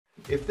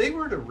If they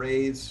were to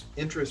raise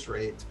interest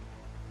rates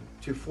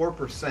to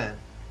 4%,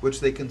 which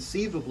they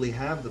conceivably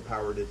have the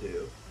power to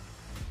do,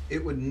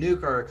 it would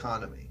nuke our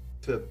economy,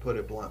 to put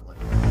it bluntly.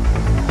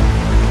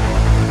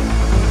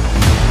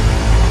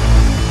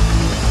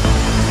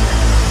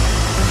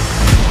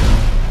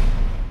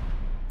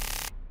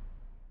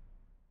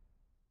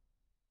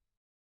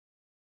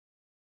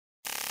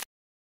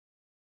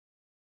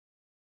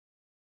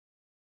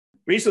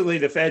 Recently,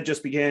 the Fed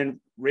just began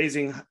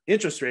raising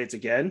interest rates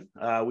again.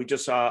 We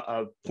just saw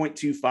a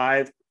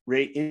 0.25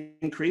 rate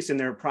increase, and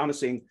they're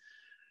promising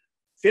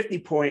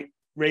 50-point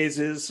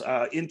raises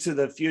into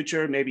the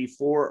future, maybe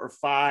 4 or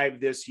 5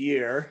 this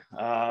year.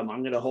 I'm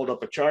going to hold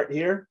up a chart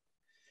here.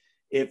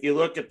 If you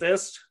look at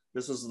this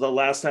is the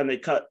last time they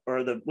cut,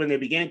 or when they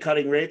began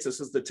cutting rates. This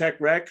is the tech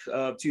wreck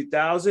of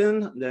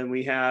 2000. Then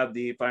we have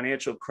the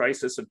financial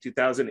crisis of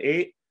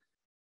 2008,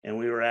 and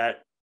we were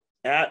at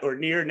or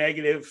near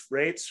negative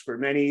rates for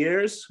many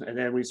years. And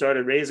then we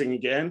started raising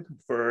again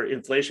for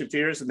inflation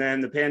fears. And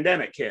then the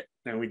pandemic hit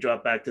and we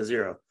dropped back to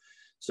zero.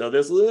 So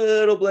this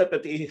little blip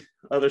at the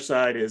other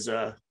side is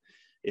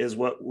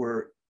what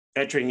we're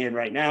entering in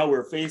right now.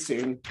 We're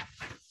facing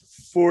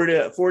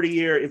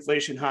 40-year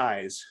inflation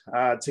highs.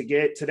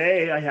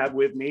 Today, I have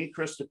with me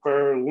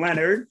Christopher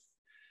Leonard,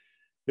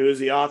 who is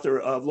the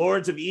author of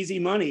Lords of Easy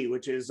Money,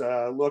 which is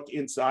a look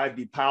inside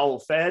the Powell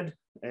Fed.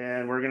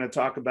 And we're going to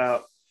talk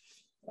about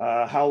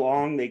how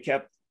long they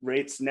kept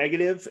rates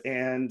negative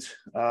and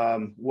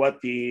what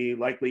the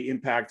likely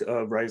impact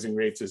of rising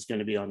rates is going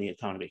to be on the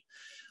economy.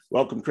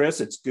 Welcome,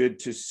 Chris. It's good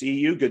to see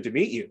you. Good to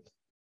meet you.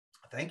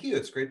 Thank you.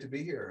 It's great to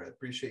be here. I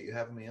appreciate you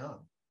having me on.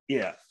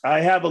 Yeah,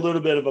 I have a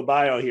little bit of a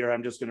bio here.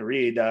 I'm just going to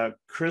read.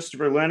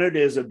 Christopher Leonard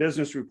is a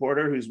business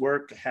reporter whose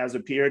work has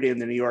appeared in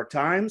the New York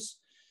Times,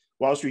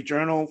 Wall Street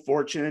Journal,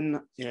 Fortune,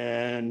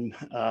 and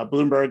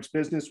Bloomberg's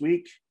Business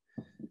Week.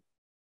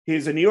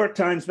 He's a New York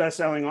Times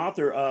bestselling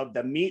author of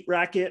The Meat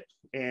Racket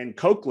and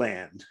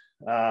Cokeland.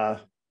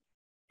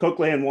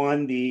 Cokeland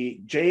won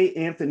the J.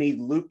 Anthony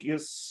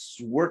Lucas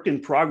Work in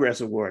Progress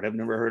Award. I've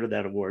never heard of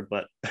that award,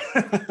 but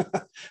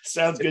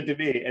sounds good to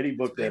me. Any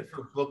book that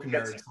for book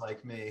nerds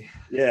like me.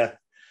 Yeah,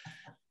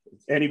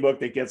 any book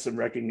that gets some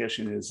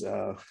recognition is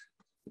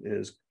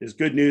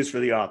good news for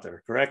the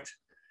author. Correct?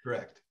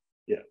 Correct.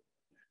 Yeah.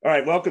 All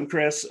right. Welcome,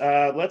 Chris.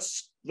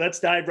 Let's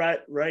dive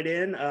right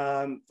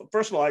in.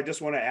 First of all, I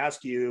just want to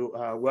ask you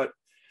what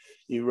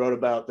you wrote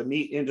about the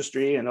meat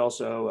industry and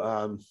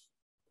also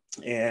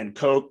and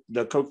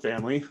the Koch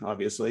family,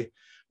 obviously.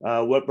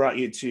 What brought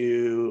you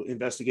to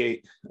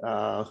investigate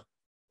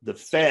the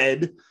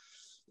Fed,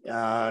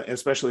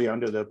 especially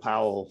under the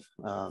Powell,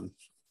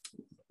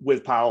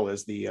 with Powell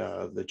as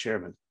the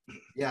chairman?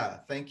 Yeah,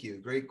 thank you.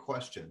 Great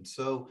question.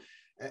 So,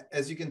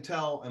 as you can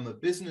tell, I'm a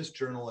business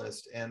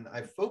journalist, and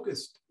I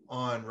focused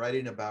on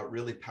writing about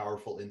really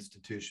powerful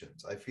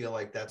institutions. I feel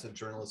like that's a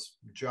journalist's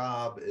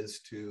job,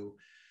 is to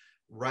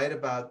write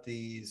about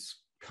these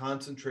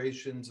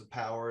concentrations of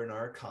power in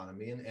our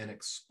economy and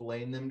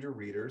explain them to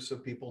readers so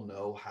people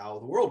know how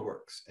the world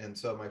works. And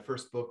so my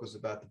first book was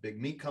about the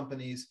big meat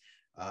companies.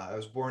 I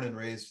was born and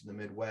raised in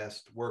the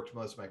Midwest, worked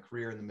most of my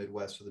career in the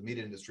Midwest, so the meat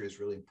industry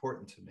is really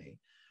important to me.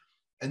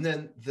 And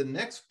then the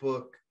next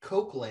book,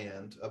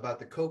 Cokeland, about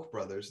the Koch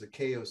brothers, the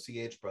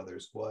Koch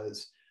brothers,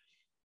 was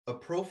a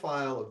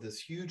profile of this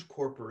huge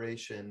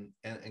corporation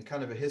and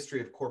kind of a history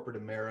of corporate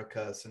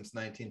America since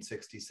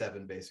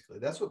 1967, basically.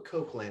 That's what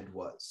Cokeland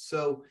was.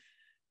 So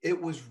it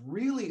was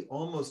really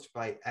almost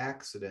by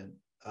accident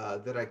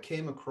that I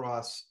came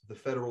across the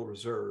Federal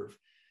Reserve,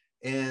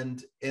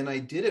 and I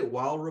did it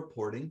while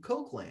reporting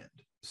Cokeland.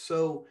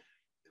 So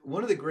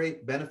one of the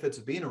great benefits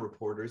of being a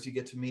reporter is you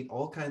get to meet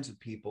all kinds of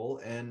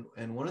people. And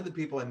one of the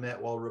people I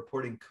met while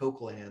reporting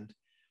Cokeland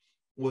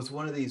was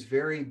one of these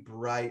very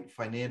bright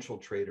financial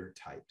trader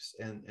types.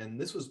 And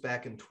this was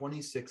back in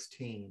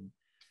 2016.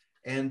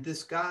 And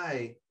this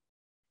guy,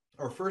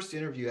 our first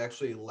interview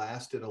actually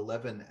lasted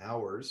 11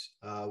 hours,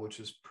 which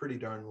is pretty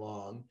darn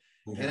long.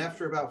 Mm-hmm. And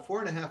after about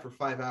 4.5 or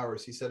 5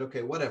 hours, he said,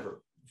 okay,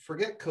 whatever,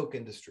 forget Koch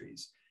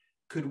Industries.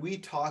 Could we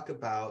talk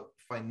about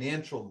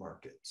financial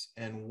markets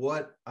and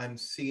what I'm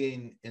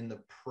seeing in the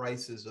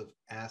prices of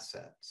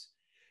assets?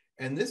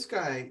 And this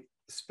guy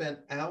spent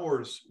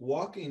hours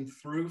walking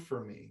through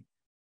for me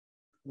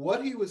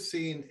what he was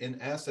seeing in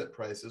asset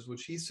prices,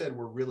 which he said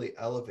were really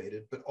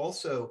elevated, but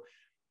also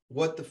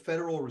what the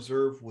Federal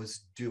Reserve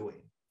was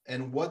doing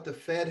and what the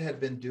Fed had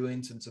been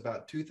doing since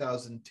about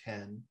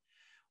 2010,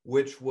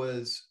 which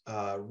was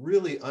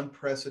really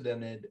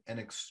unprecedented and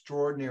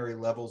extraordinary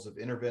levels of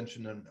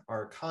intervention in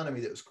our economy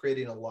that was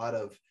creating a lot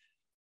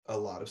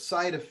of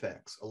side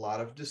effects, a lot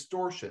of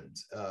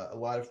distortions, a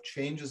lot of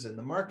changes in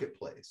the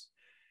marketplace.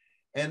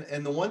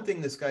 And the one thing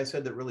this guy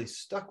said that really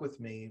stuck with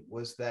me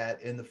was that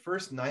in the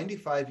first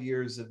 95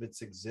 years of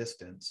its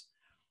existence,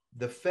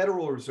 the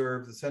Federal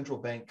Reserve, the central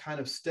bank, kind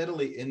of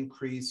steadily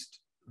increased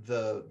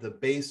the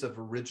base of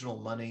original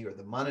money, or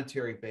the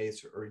monetary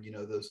base, or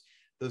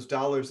those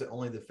dollars that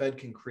only the Fed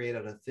can create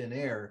out of thin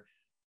air.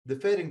 The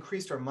Fed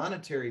increased our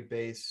monetary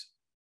base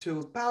to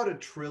about $1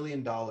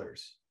 trillion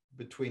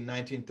between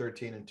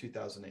 1913 and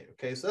 2008.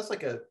 Okay, so that's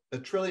like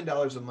 $1 trillion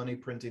of money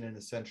printing in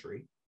a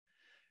century.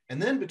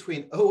 And then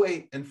between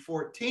 08 and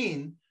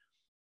 14,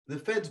 the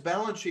Fed's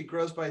balance sheet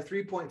grows by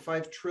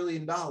 $3.5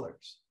 trillion.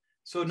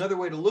 So another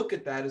way to look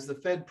at that is the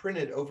Fed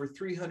printed over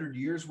 300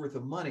 years worth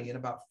of money in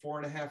about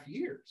 4.5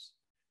 years.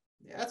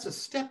 That's a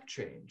step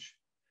change.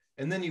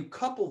 And then you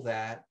couple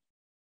that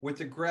with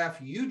the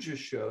graph you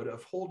just showed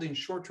of holding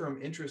short-term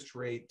interest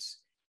rates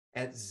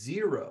at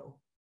zero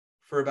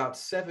for about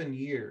 7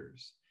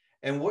 years.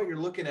 And what you're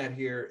looking at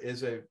here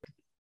is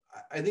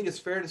I think it's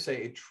fair to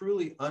say, a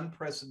truly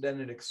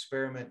unprecedented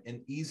experiment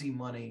in easy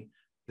money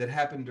that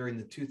happened during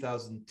the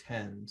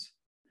 2010s.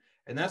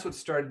 And that's what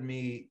started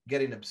me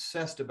getting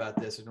obsessed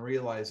about this and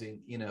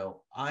realizing,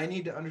 I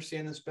need to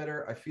understand this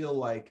better. I feel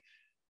like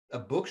a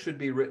book should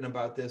be written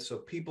about this so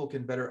people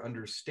can better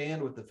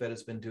understand what the Fed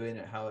has been doing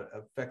and how it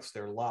affects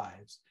their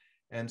lives.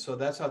 And so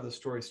that's how the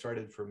story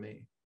started for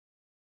me.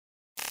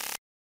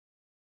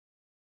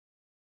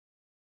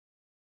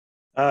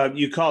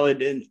 You call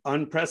it an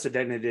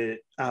unprecedented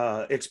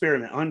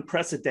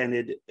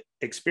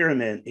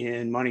experiment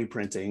in money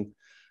printing.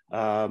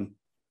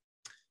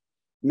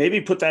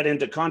 Maybe put that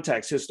into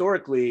context.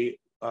 Historically,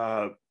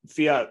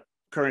 fiat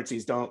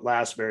currencies don't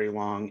last very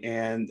long,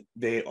 and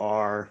they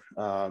are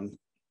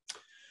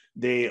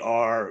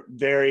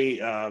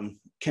very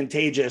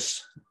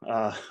contagious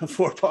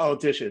for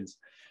politicians.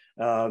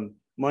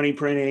 Money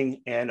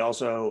printing and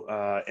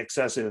also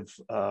excessive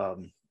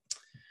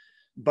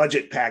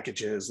budget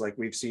packages, like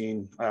we've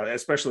seen,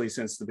 especially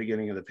since the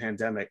beginning of the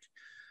pandemic.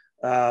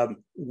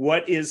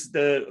 What is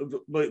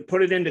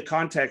put it into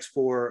context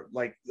for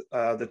like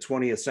the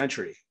 20th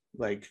century?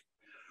 Like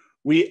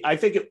I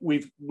think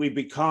we've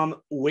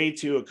become way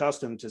too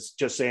accustomed to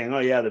just saying, oh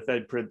yeah, the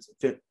Fed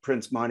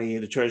prints money,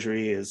 the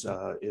Treasury is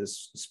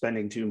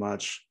spending too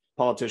much,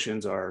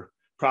 politicians are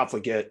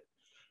profligate.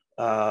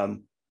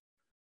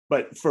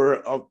 But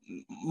for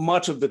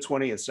much of the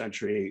 20th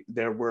century,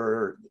 there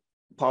were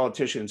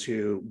politicians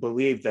who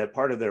believed that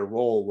part of their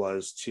role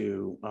was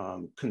to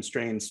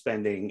constrain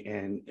spending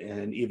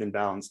and even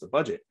balance the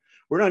budget.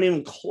 We're not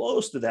even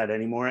close to that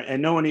anymore,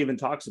 and no one even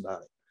talks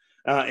about it.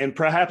 And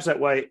perhaps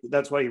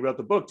that's why you wrote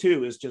the book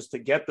too, is just to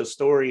get the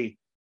story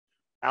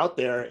out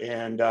there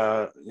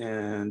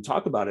and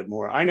talk about it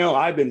more. I know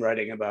I've been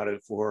writing about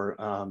it for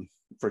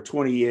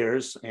 20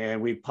 years,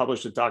 and we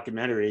published a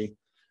documentary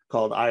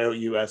called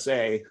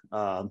IOUSA,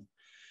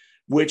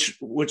 which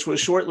was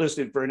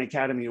shortlisted for an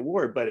Academy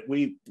Award, but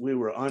we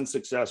were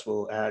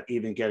unsuccessful at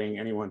even getting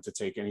anyone to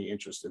take any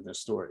interest in this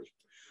story.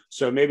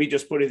 So maybe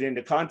just put it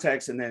into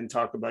context and then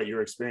talk about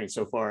your experience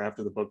so far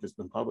after the book has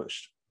been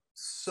published.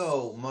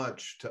 So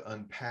much to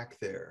unpack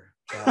there.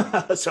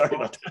 Sorry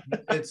about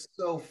that. It's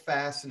so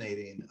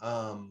fascinating.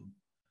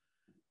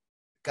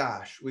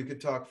 Gosh, we could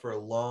talk for a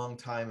long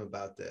time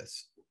about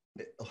this.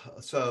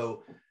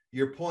 So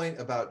your point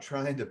about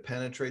trying to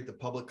penetrate the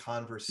public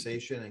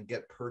conversation and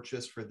get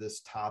purchase for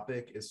this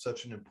topic is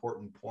such an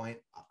important point.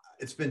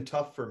 It's been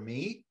tough for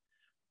me.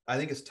 I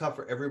think it's tough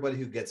for everybody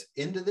who gets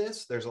into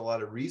this. There's a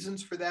lot of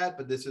reasons for that,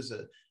 but this is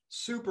a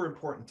super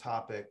important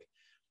topic.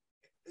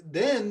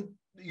 Then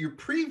your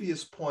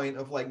previous point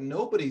of like,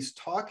 nobody's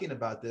talking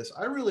about this,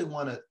 I really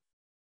want to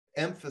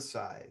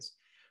emphasize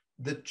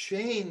the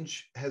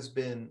change has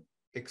been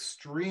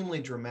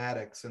extremely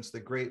dramatic since the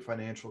great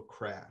financial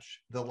crash.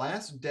 The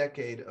last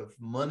decade of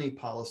money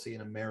policy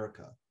in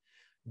America,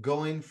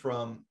 going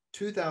from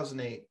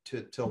 2008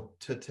 to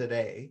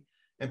today,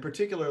 and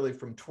particularly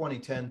from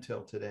 2010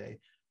 till today,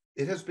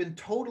 it has been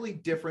totally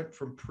different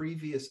from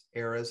previous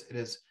eras.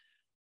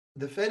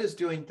 The Fed is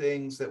doing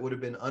things that would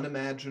have been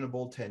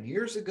unimaginable 10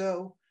 years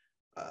ago.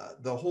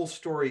 The whole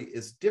story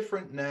is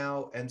different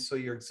now. And so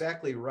you're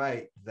exactly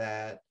right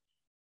that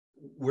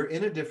we're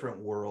in a different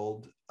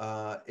world.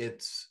 And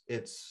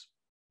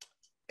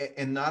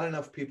not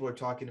enough people are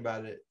talking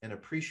about it and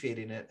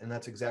appreciating it. And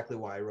that's exactly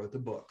why I wrote the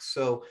book.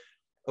 So,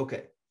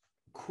 okay,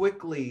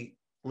 quickly,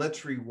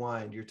 let's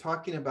rewind. You're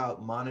talking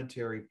about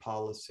monetary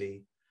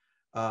policy.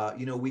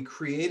 We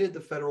created the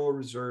Federal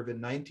Reserve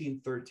in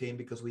 1913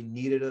 because we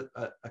needed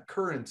a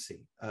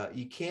currency.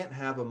 You can't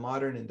have a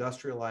modern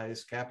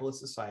industrialized capitalist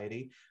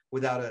society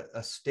without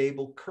a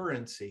stable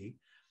currency.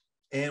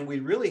 And we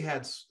really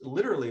had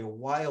literally a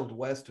wild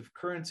west of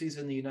currencies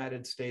in the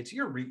United States.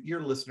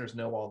 Your listeners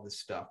know all this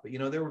stuff, but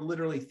there were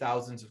literally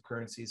thousands of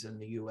currencies in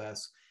the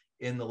US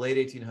in the late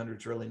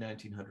 1800s, early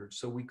 1900s.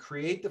 So we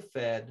create the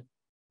Fed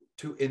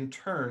to in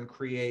turn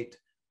create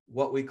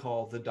what we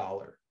call the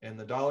dollar. And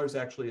the dollar is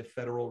actually a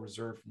Federal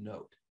Reserve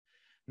note.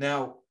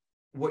 Now,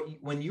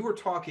 when you were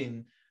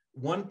talking,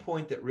 one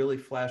point that really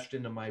flashed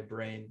into my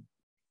brain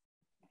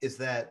is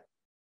that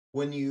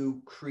when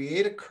you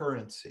create a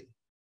currency,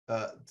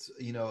 a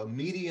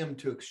medium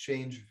to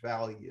exchange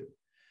value,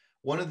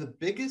 one of the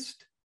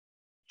biggest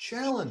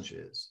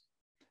challenges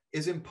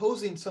is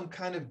imposing some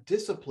kind of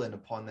discipline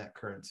upon that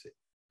currency.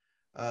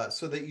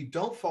 So that you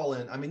don't fall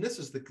in. I mean, this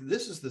is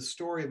the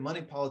story of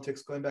money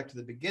politics going back to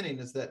the beginning,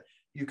 is that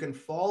you can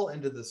fall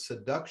into the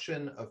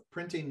seduction of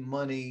printing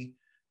money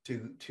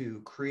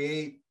to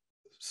create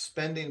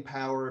spending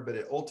power, but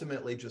it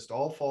ultimately just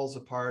all falls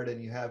apart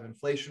and you have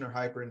inflation or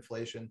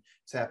hyperinflation.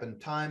 It's happened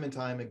time and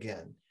time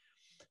again.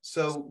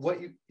 So what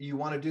you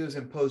want to do is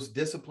impose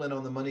discipline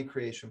on the money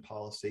creation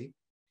policy.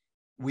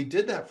 We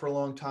did that for a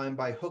long time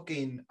by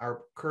hooking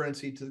our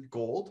currency to the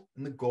gold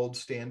and the gold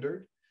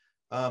standard.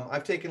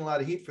 I've taken a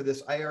lot of heat for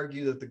this. I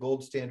argue that the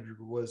gold standard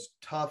was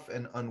tough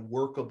and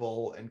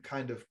unworkable and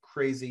kind of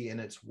crazy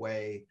in its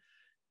way.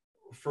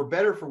 For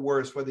better or for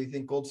worse, whether you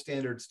think gold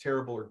standard's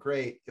terrible or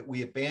great,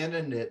 we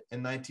abandoned it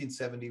in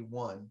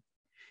 1971.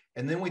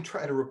 And then we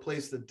try to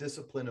replace the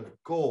discipline of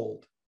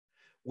gold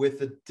with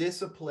the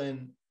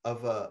discipline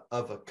of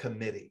a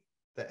committee.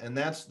 And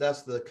that's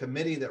the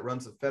committee that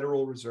runs the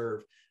Federal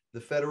Reserve,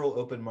 the Federal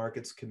Open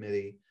Markets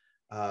Committee.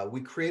 We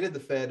created the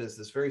Fed as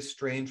this very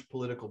strange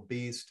political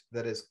beast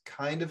that is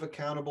kind of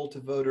accountable to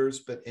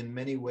voters, but in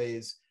many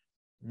ways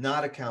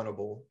not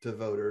accountable to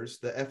voters.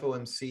 The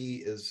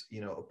FOMC is,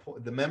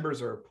 the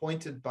members are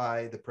appointed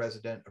by the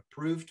president,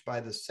 approved by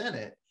the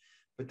Senate,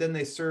 but then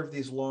they serve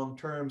these long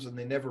terms and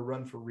they never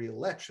run for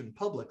re-election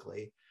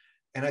publicly.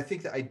 And I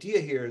think the idea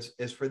here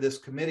is for this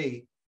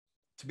committee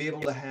to be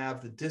able to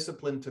have the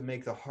discipline to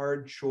make the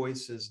hard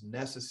choices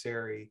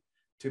necessary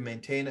to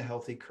maintain a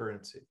healthy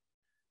currency.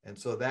 And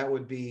so that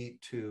would be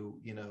to,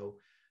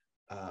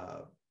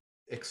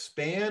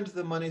 expand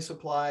the money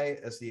supply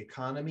as the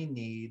economy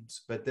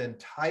needs, but then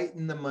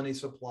tighten the money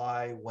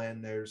supply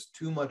when there's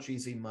too much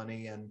easy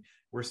money. And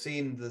we're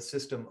seeing the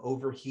system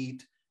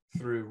overheat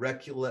through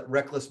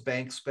reckless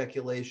bank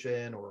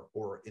speculation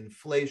or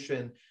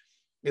inflation.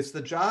 It's the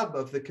job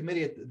of the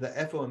committee at the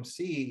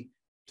FOMC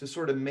to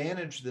sort of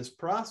manage this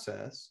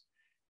process.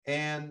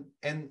 And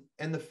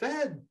the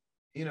Fed,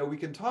 we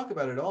can talk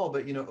about it all,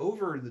 but,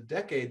 over the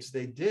decades,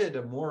 they did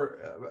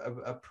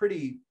a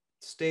pretty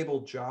stable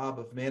job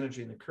of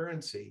managing the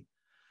currency.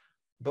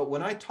 But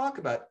when I talk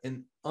about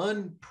an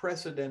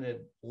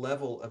unprecedented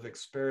level of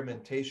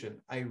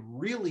experimentation, I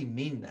really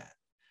mean that.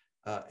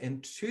 In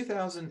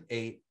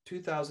 2008,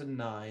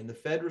 2009, the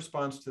Fed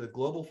response to the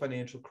global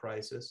financial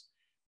crisis,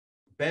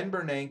 Ben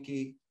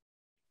Bernanke,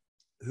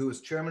 who was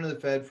chairman of the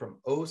Fed from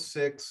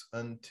 2006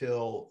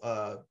 until,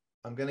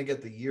 I'm going to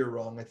get the year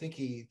wrong, I think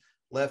he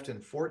left in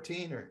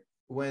 2014 or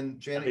when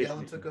Janet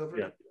Yellen took over.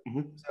 Yeah.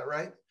 Mm-hmm. Is that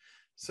right?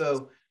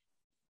 So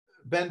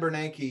Ben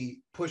Bernanke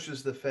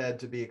pushes the Fed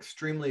to be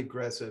extremely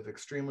aggressive,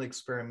 extremely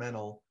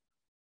experimental.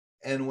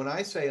 And when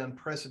I say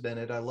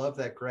unprecedented, I love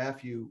that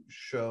graph you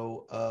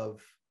show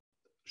of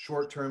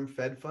short-term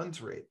Fed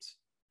funds rates.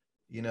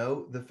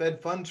 The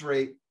Fed funds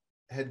rate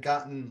had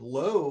gotten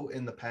low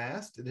in the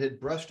past. It had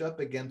brushed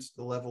up against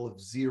the level of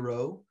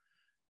zero,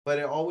 but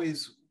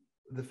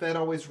the Fed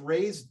always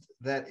raised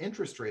that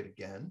interest rate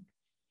again.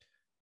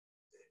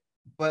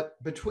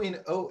 But between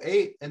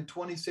 2008 and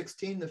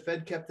 2016, the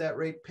Fed kept that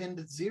rate pinned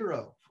at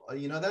zero.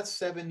 That's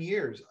 7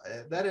 years.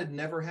 That had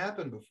never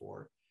happened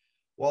before.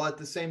 While at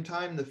the same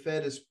time, the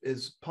Fed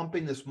is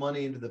pumping this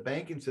money into the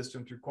banking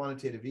system through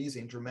quantitative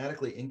easing,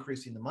 dramatically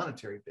increasing the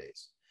monetary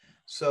base.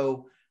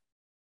 So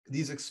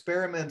these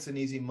experiments in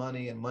easy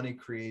money and money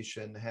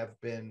creation have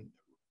been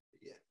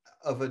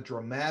of a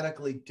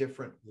dramatically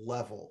different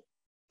level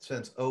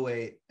since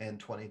 2008 and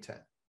 2010.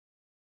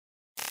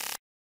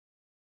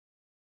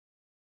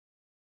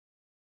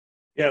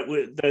 Yeah,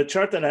 the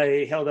chart that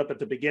I held up at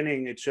the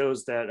beginning, it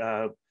shows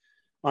that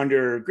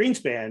under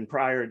Greenspan,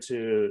 prior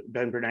to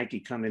Ben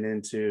Bernanke coming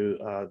into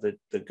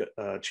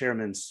the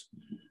chairman's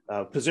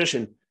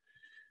position,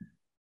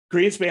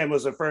 Greenspan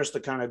was the first to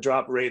kind of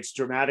drop rates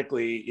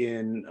dramatically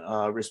in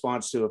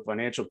response to a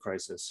financial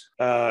crisis.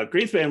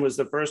 Greenspan was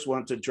the first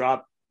one to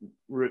drop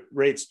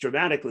rates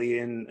dramatically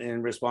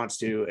in response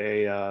to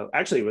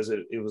it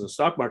was a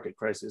stock market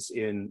crisis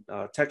in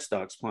tech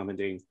stocks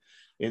plummeting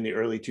in the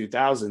early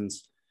 2000s.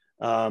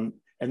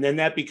 And then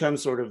that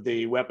becomes sort of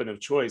the weapon of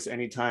choice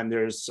anytime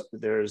there's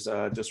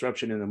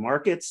disruption in the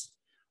markets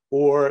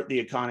or the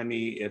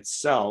economy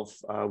itself.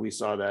 We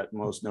saw that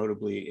most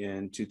notably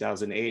in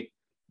 2008.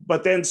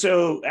 But then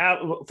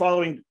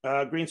following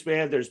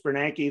Greenspan, there's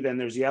Bernanke, then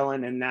there's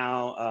Yellen, and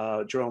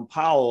now Jerome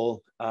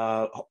Powell,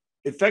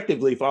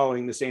 effectively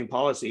following the same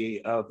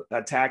policy of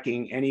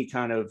attacking any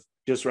kind of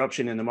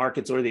disruption in the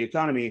markets or the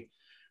economy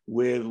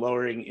with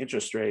lowering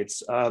interest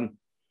rates.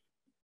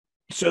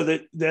 So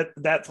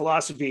that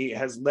philosophy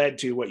has led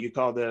to what you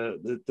call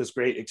this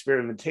great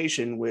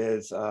experimentation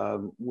with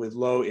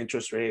low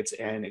interest rates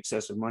and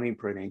excessive money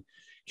printing.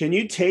 Can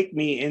you take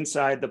me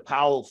inside the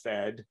Powell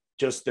Fed,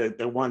 just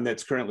the one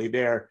that's currently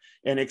there,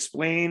 and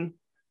explain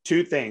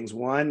two things?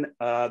 One,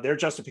 their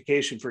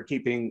justification for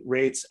keeping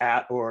rates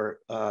at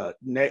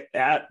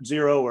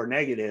zero or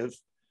negative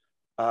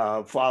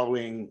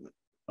following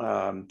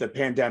the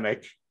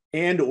pandemic,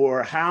 and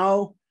or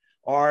how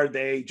are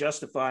they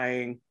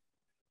justifying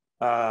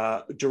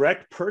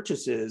direct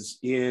purchases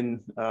in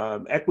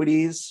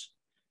equities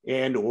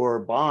and or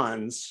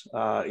bonds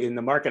in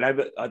the market?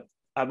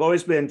 I've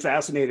always been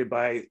fascinated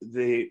by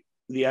the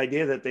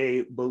idea that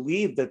they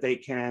believe that they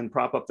can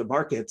prop up the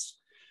markets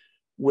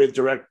with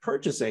direct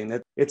purchasing.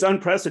 That it's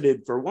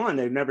unprecedented. For one,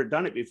 they've never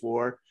done it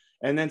before,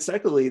 and then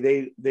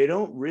secondly, they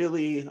don't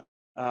really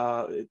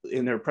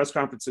in their press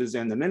conferences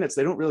and the minutes,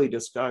 they don't really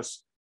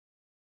discuss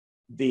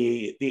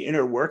the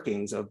inner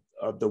workings of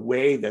the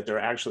way that they're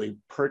actually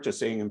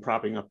purchasing and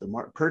propping up the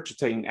market,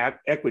 purchasing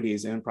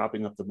equities and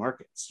propping up the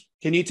markets.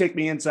 Can you take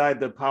me inside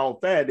the Powell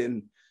Fed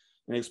and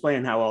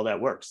explain how all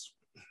that works?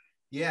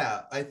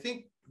 Yeah, I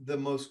think the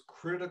most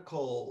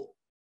critical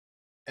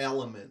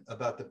element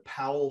about the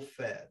Powell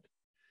Fed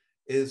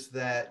is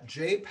that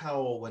Jay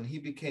Powell, when he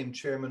became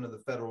chairman of the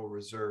Federal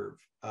Reserve,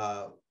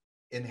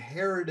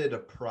 inherited a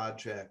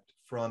project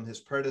from his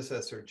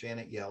predecessor,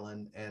 Janet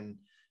Yellen, and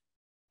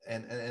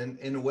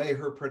in a way,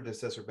 her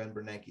predecessor, Ben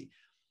Bernanke.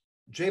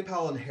 Jay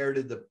Powell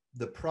inherited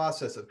the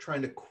process of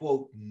trying to,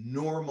 quote,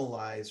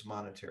 normalize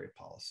monetary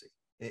policy.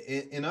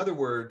 In other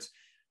words,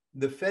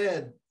 the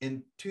Fed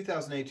in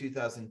 2008,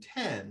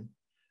 2010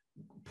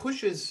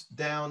 pushes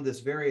down this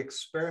very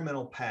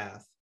experimental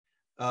path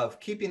of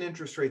keeping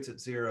interest rates at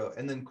zero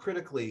and then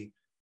critically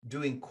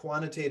doing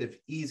quantitative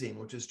easing,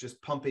 which is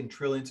just pumping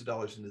trillions of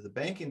dollars into the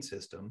banking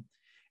system.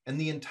 And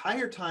the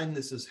entire time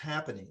this is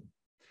happening,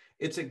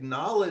 it's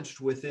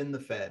acknowledged within the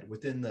Fed,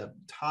 within the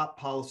top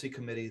policy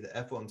committee, the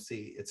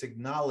FOMC, it's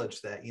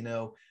acknowledged that,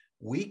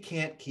 we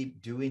can't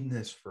keep doing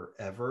this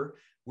forever.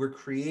 We're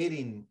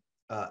creating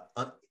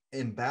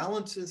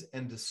imbalances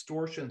and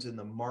distortions in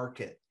the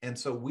market. And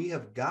so we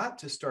have got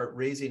to start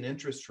raising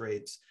interest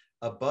rates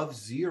above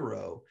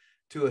zero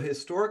to a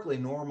historically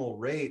normal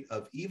rate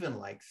of even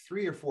like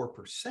 3 or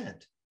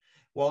 4%,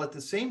 while at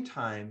the same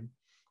time,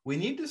 we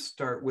need to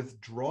start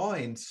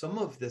withdrawing some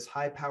of this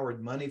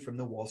high-powered money from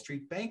the Wall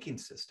Street banking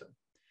system.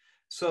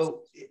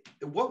 So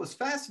what was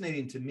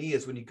fascinating to me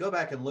is when you go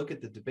back and look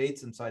at the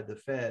debates inside the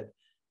Fed,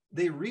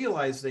 they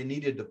realized they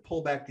needed to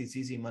pull back these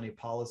easy money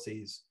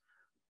policies.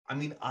 I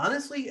mean,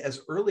 honestly,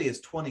 as early as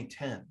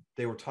 2010,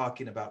 they were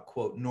talking about,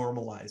 quote,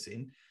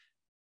 normalizing,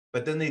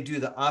 but then they do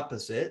the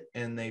opposite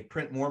and they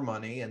print more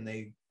money and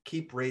they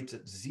keep rates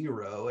at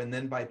zero. And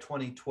then by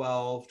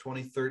 2012,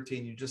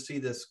 2013, you just see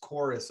this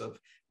chorus of,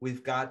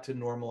 we've got to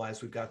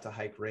normalize, we've got to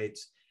hike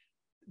rates.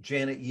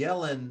 Janet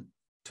Yellen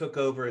took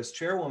over as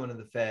chairwoman of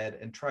the Fed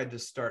and tried to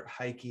start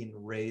hiking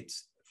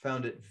rates,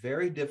 found it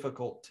very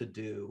difficult to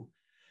do.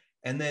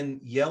 And then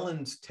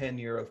Yellen's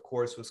tenure, of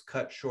course, was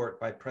cut short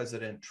by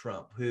President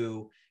Trump,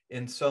 who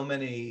in so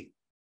many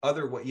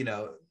other ways,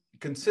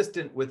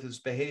 consistent with his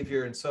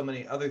behavior and so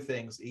many other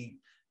things, he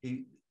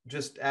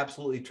just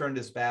absolutely turned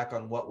his back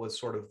on what was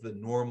sort of the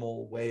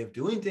normal way of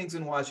doing things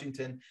in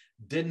Washington,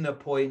 didn't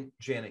appoint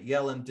Janet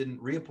Yellen,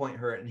 didn't reappoint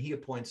her, and he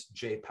appoints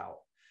Jay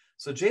Powell.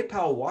 So Jay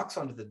Powell walks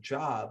onto the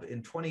job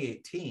in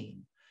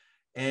 2018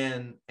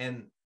 and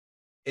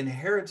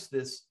inherits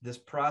this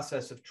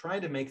process of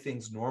trying to make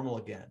things normal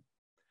again,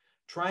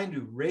 trying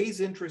to raise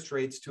interest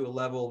rates to a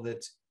level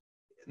that's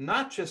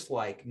not just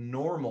like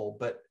normal,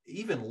 but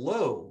even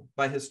low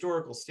by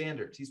historical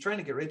standards. He's trying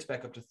to get rates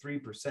back up to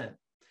 3%.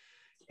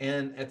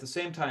 And at the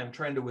same time,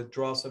 trying to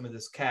withdraw some of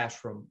this cash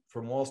from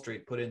Wall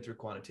Street, put in through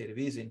quantitative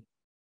easing.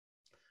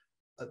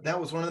 That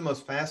was one of the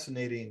most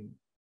fascinating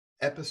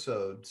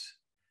episodes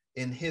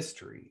in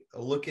history,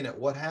 looking at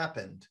what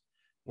happened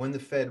when the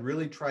Fed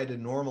really tried to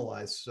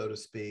normalize, so to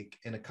speak,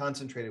 in a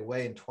concentrated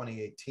way in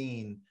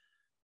 2018.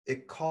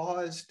 It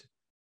caused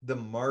the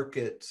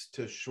markets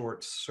to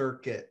short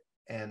circuit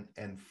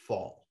and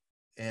fall.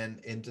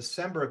 And in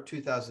December of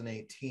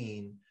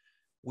 2018,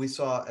 we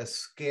saw a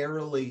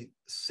scarily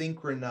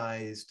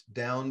synchronized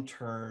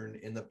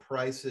downturn in the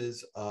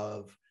prices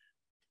of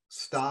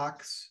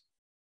stocks,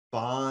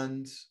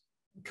 bonds,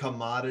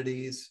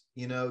 commodities.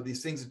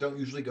 These things that don't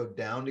usually go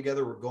down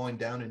together were going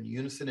down in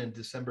unison in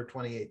December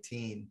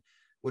 2018,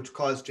 which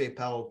caused Jay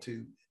Powell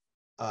to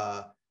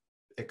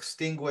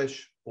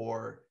extinguish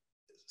or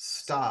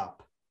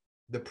stop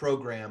the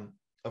program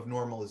of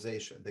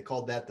normalization. They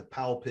called that the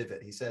Powell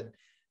pivot. He said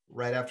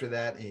right after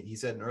that, he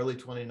said in early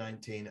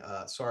 2019,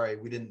 sorry,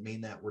 we didn't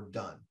mean that. We're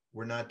done.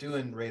 We're not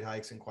doing rate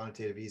hikes and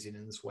quantitative easing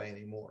in this way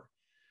anymore.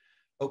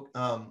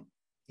 I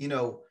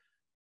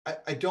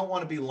don't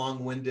want to be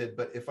long-winded,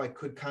 but if I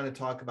could kind of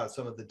talk about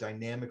some of the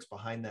dynamics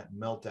behind that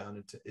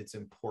meltdown, it's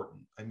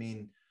important. I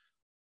mean,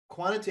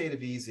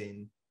 quantitative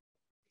easing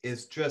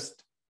is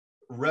just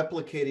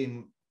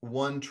replicating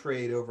one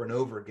trade over and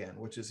over again,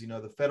 which is,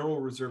 the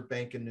Federal Reserve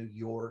Bank in New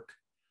York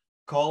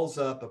calls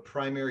up a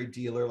primary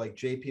dealer like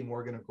JP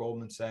Morgan or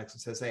Goldman Sachs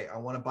and says, hey, I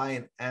want to buy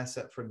an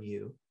asset from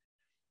you.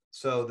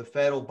 So the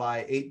Fed will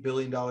buy $8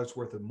 billion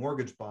worth of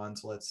mortgage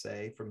bonds, let's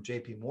say, from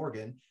JP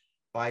Morgan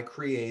by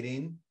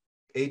creating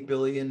 $8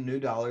 billion new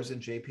dollars in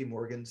JP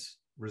Morgan's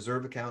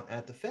reserve account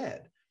at the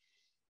Fed.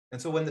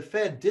 And so when the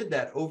Fed did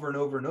that over and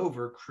over and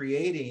over,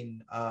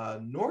 creating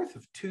north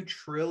of $2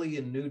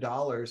 trillion new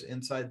dollars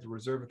inside the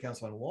reserve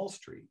accounts on Wall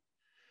Street,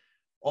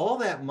 all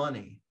that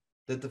money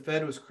that the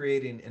Fed was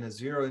creating in a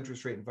zero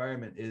interest rate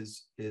environment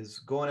is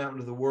going out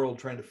into the world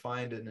trying to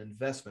find an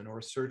investment or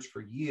a search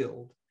for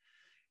yield.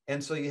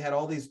 And so you had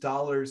all these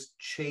dollars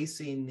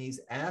chasing these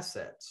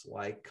assets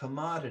like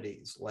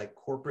commodities, like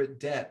corporate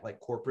debt, like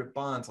corporate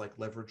bonds, like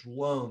leveraged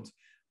loans,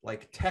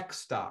 like tech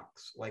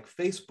stocks, like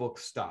Facebook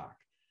stock.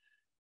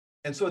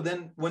 And so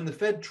then when the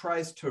Fed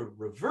tries to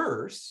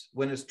reverse,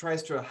 when it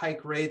tries to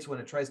hike rates, when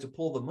it tries to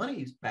pull the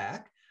money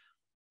back,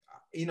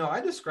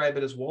 I describe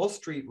it as Wall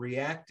Street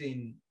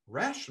reacting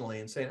rationally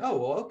and saying, oh,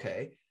 well,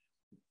 okay,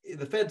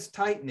 the Fed's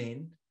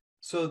tightening.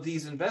 So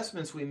these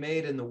investments we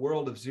made in the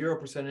world of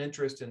 0%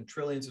 interest and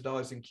trillions of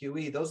dollars in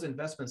QE, those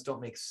investments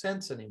don't make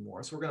sense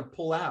anymore. So we're going to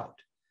pull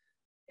out.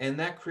 And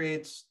that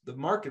creates the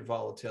market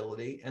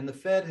volatility. And the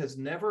Fed has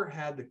never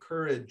had the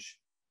courage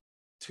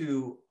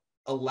to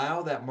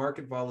allow that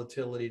market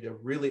volatility to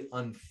really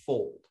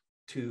unfold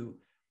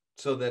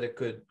so that it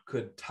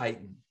could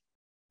tighten.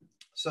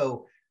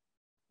 So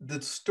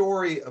the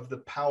story of the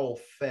Powell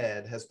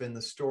Fed has been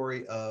the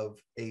story of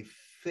a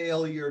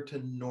failure to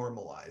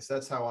normalize.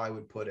 That's how I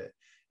would put it.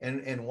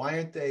 And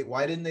why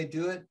didn't they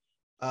do it?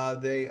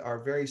 They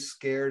are very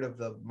scared of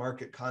the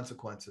market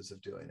consequences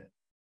of doing it.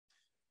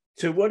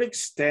 To what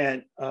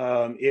extent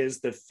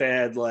is the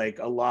Fed like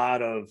a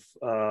lot of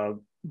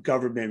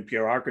government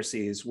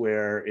bureaucracies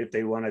where if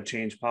they want to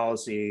change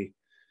policy,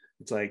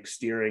 it's like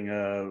steering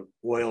a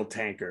oil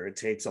tanker. It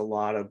takes a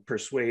lot of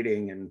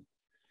persuading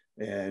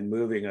and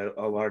moving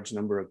a large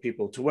number of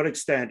people. To what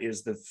extent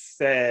is the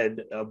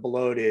Fed a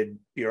bloated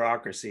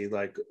bureaucracy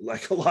like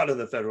a lot of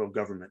the federal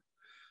government?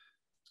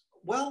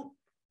 Well,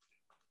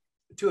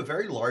 to a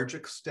very large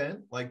extent,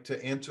 like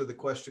to answer the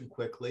question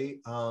quickly.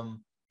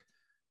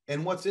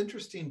 And what's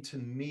interesting to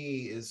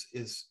me is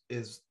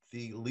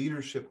the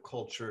leadership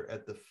culture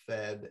at the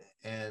Fed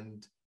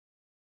and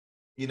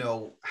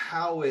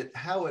how it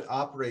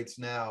operates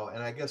now.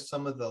 And I guess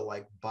some of the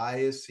like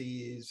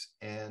biases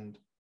and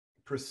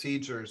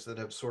procedures that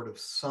have sort of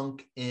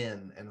sunk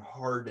in and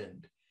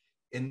hardened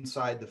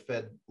inside the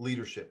Fed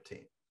leadership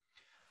team.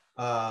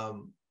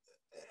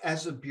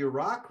 As a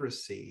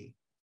bureaucracy,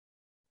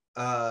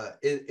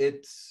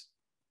 it's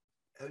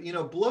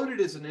bloated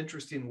is an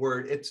interesting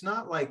word. It's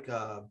not like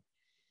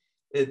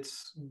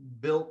it's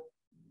built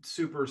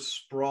super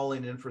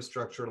sprawling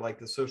infrastructure like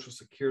the Social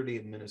Security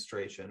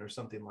Administration or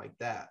something like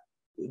that.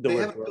 They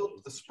haven't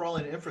built the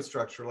sprawling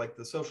infrastructure like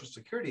the Social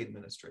Security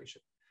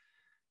Administration.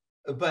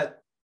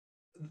 But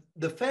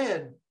the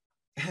Fed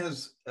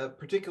has,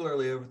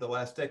 particularly over the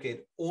last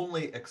decade,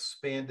 only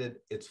expanded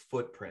its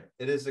footprint.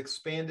 It has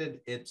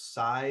expanded its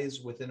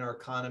size within our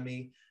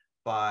economy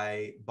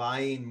by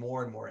buying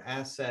more and more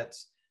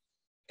assets.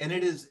 And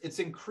it's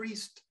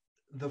increased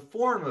the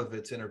form of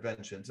its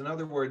interventions. In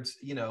other words,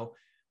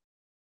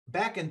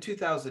 back in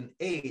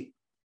 2008,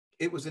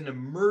 it was an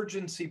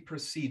emergency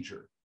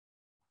procedure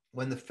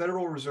when the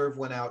Federal Reserve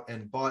went out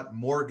and bought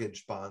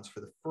mortgage bonds for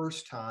the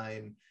first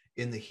time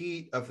in the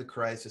heat of the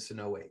crisis in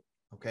 2008.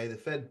 Okay, the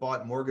Fed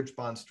bought mortgage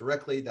bonds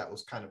directly. That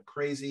was kind of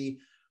crazy.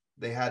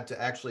 They had to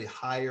actually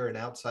hire an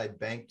outside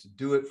bank to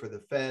do it for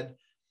the Fed.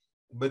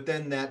 But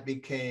then that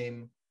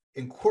became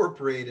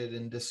incorporated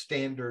into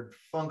standard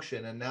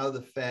function. And now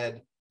the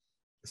Fed,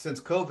 since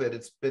COVID,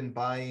 it's been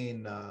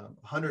buying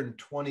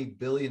 $120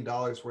 billion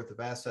worth of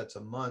assets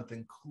a month,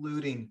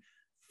 including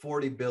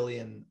 40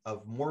 billion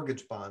of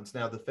mortgage bonds.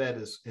 Now the Fed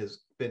has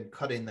been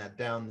cutting that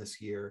down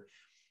this year,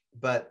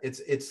 but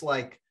it's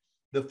like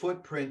the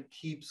footprint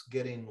keeps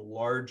getting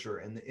larger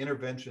and the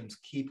interventions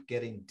keep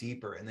getting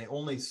deeper. And they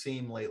only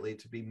seem lately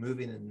to be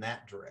moving in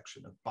that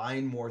direction of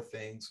buying more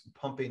things,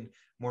 pumping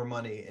more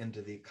money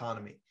into the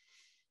economy.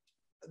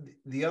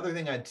 The other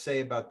thing I'd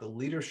say about the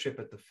leadership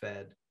at the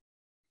Fed,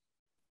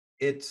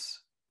 it's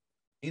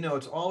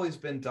always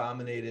been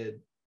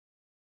dominated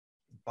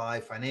by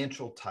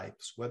financial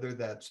types, whether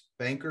that's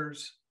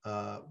bankers,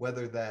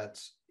 whether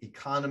that's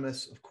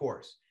economists, of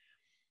course.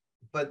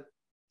 But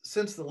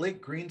since the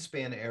late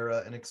Greenspan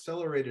era and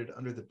accelerated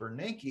under the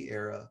Bernanke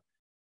era,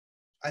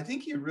 I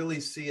think you really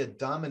see a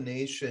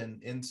domination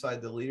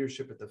inside the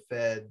leadership at the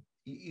Fed.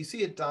 You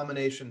see a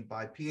domination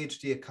by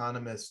PhD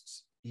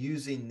economists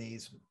using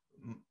these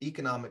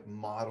economic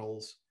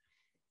models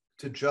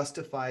to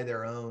justify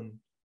their own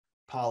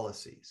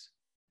policies.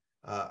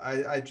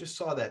 I just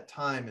saw that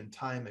time and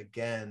time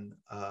again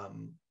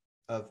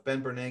of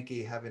Ben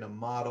Bernanke having a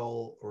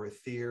model or a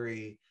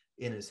theory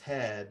in his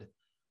head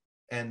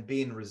and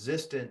being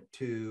resistant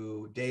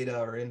to data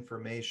or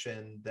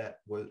information that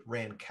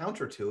ran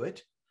counter to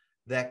it,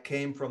 that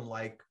came from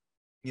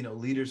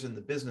leaders in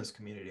the business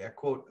community. I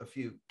quote a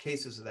few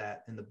cases of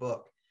that in the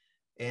book.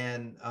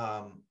 And,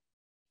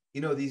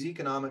 these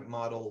economic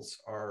models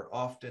are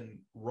often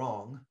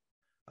wrong.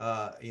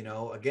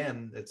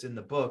 Again, it's in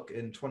the book.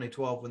 In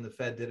 2012, when the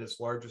Fed did its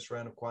largest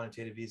round of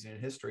quantitative easing in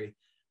history,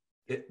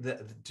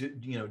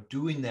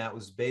 doing that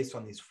was based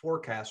on these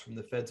forecasts from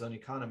the Fed's own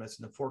economists,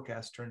 and the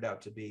forecasts turned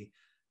out to be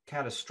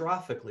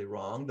catastrophically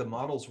wrong. The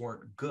models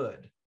weren't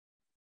good.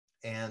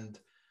 And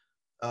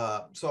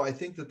so I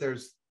think that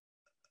there's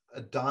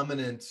a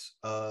dominance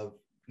of,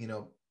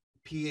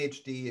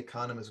 PhD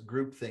economist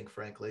groupthink,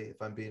 frankly,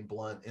 if I'm being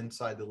blunt,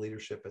 inside the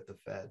leadership at the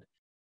Fed.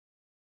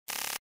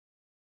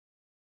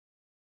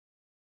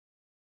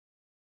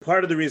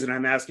 part of the reason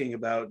I'm asking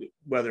about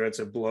whether it's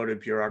a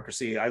bloated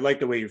bureaucracy, I like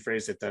the way you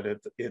phrased it, that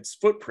its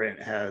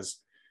footprint has,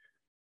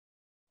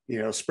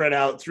 spread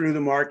out through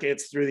the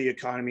markets, through the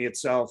economy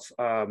itself.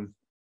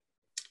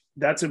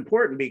 That's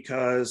important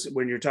because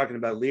when you're talking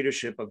about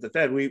leadership of the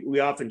Fed, we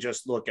often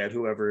just look at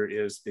whoever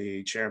is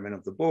the chairman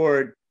of the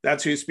board.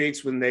 That's who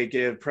speaks when they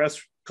give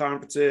press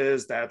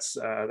conferences. That's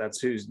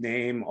whose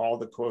name all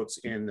the quotes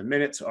in the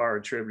minutes are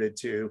attributed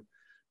to.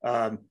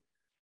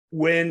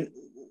 When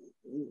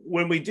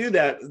we do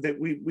that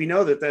we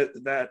know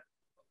that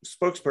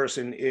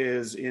spokesperson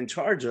is in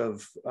charge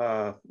of,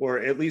 or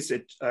at least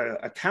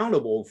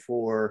accountable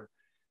for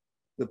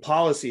the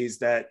policies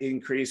that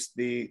increase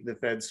the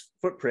Fed's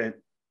footprint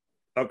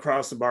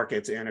across the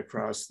markets and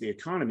across the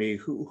economy.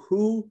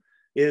 Who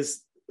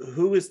is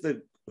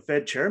the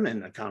Fed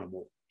chairman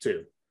accountable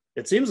to?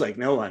 It seems like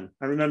no one.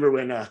 I remember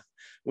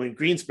when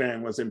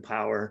Greenspan was in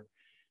power,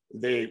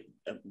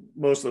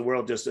 most of the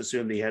world just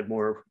assumed he had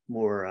more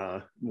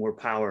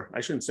power.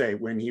 I shouldn't say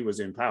when he was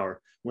in power.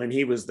 When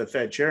he was the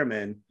Fed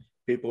chairman,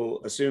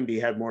 people assumed he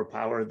had more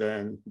power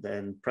than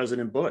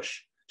President Bush,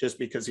 just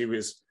because he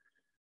was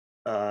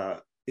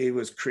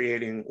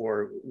creating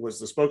or was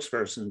the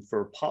spokesperson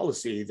for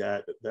policy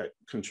that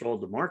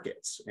controlled the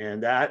markets.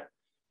 And that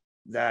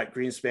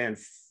Greenspan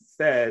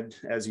Fed,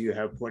 as you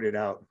have pointed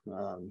out,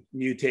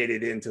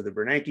 mutated into the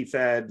Bernanke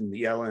Fed and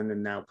the Yellen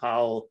and now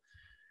Powell.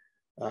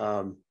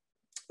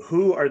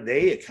 Who are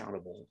they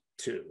accountable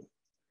to?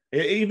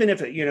 Even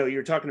if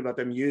you're talking about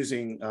them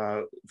using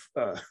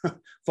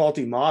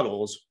faulty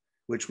models,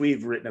 which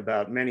we've written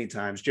about many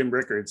times. Jim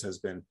Rickards has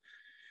been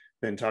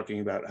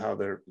talking about how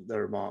their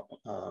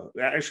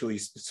actually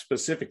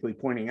specifically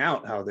pointing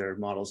out how their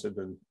models have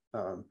been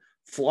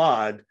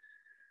flawed.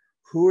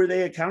 Who are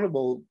they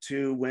accountable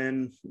to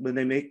when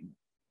they make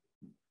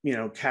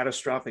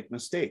catastrophic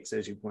mistakes,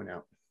 as you point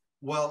out?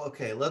 Well,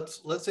 okay, let's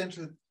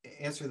answer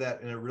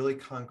that in a really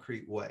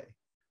concrete way.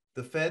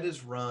 The Fed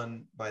is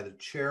run by the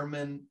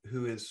chairman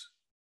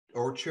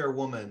or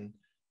chairwoman,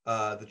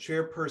 the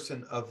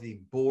chairperson of the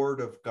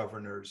board of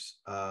governors.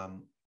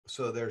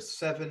 So there's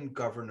 7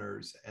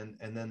 governors and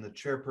then the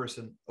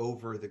chairperson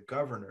over the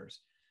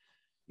governors.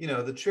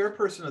 The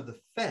chairperson of the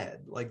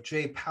Fed, like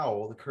Jay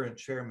Powell, the current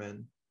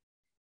chairman,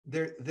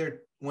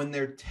 when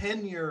their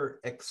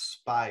tenure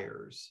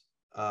expires,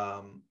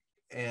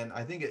 and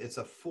I think it's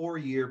a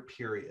 4-year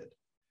period,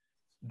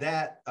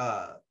 that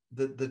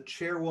the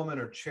chairwoman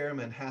or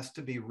chairman has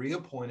to be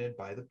reappointed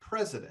by the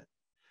president.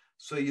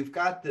 So you've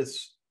got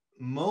this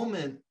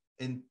moment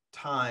in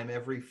time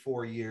every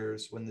 4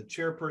 years when the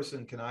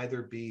chairperson can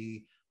either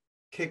be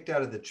kicked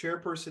out of the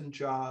chairperson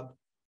job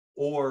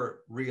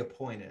or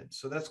reappointed.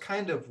 So that's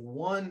kind of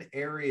one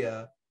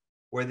area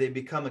where they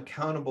become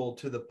accountable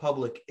to the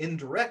public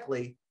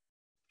indirectly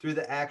through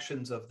the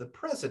actions of the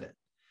president.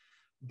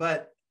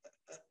 But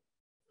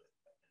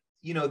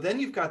then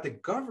you've got the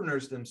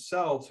governors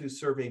themselves who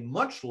serve a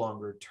much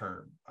longer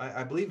term.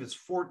 I believe it's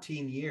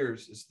 14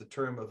 years is the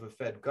term of a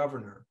Fed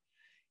governor.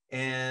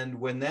 And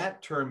when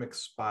that term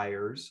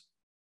expires,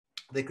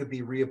 they could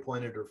be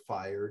reappointed or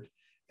fired.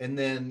 And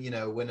then,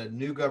 when a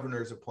new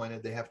governor is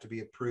appointed, they have to be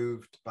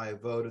approved by a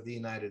vote of the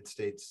United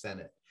States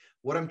Senate.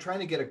 What I'm trying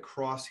to get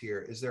across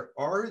here is there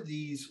are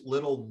these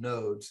little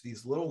nodes,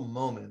 these little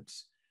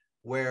moments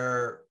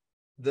where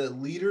the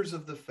leaders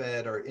of the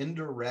Fed are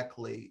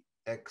indirectly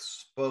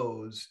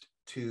exposed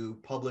to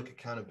public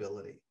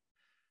accountability,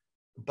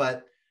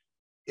 but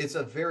it's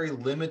a very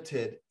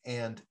limited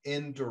and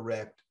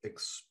indirect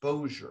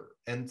exposure.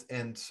 And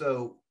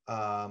so,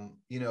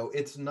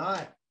 it's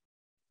not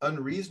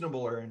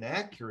unreasonable or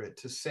inaccurate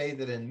to say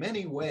that in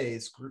many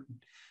ways,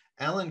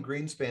 Alan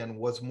Greenspan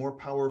was more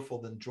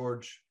powerful than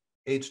George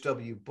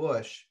H.W.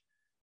 Bush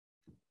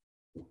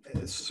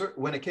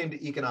when it came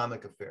to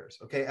economic affairs.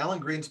 Okay,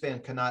 Alan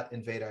Greenspan cannot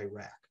invade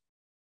Iraq.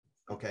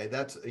 Okay,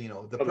 that's,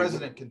 the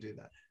president can do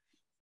that.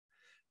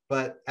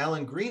 But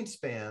Alan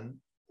Greenspan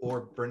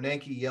or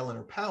Bernanke, Yellen,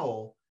 or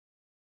Powell,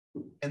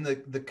 and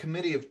the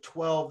committee of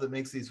 12 that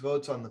makes these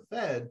votes on the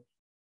Fed,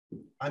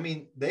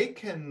 they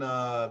can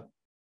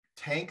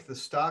tank the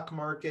stock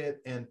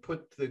market and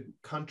put the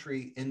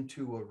country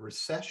into a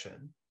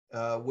recession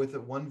with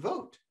one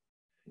vote.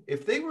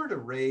 If they were to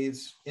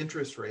raise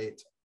interest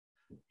rates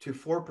to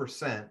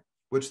 4%,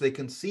 which they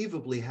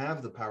conceivably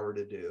have the power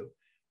to do,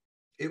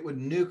 it would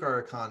nuke our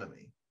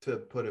economy, to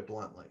put it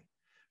bluntly.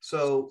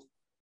 So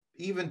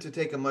even to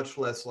take a much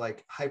less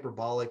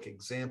hyperbolic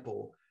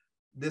example,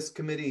 this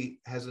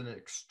committee has an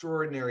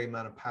extraordinary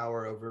amount of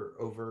power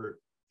over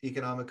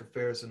economic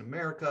affairs in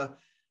America.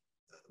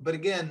 But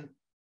again,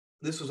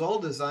 this was all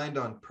designed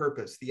on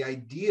purpose. The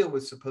idea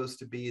was supposed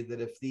to be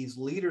that if these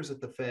leaders at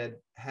the Fed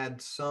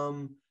had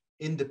some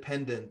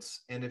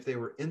independence and if they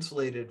were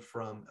insulated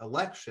from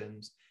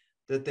elections,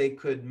 that they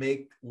could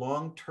make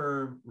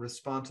long-term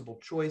responsible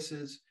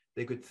choices,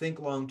 they could think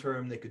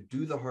long-term, they could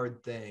do the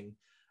hard thing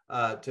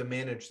to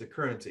manage the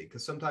currency.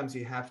 Because sometimes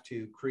you have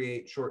to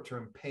create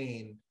short-term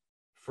pain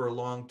for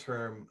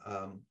long-term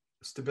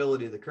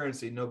stability of the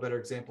currency. No better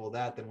example of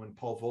that than when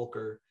Paul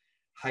Volcker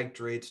hiked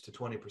rates to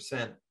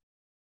 20%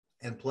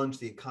 and plunged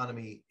the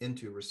economy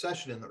into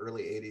recession in the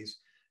early 80s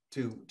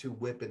to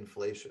whip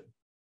inflation.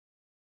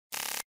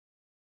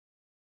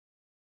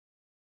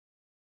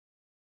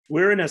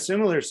 We're in a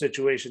similar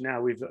situation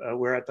now.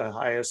 We're at the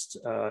highest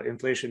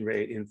inflation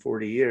rate in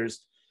 40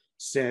 years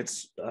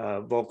since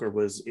Volcker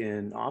was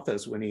in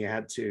office, when he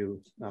had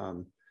to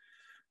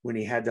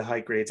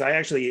hike rates. I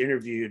actually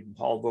interviewed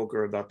Paul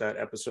Volcker about that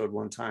episode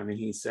one time, and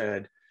he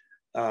said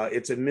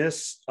it's a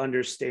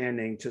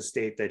misunderstanding to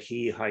state that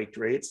he hiked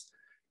rates.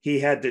 He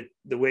had to,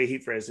 the way he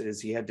phrased it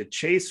is, he had to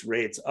chase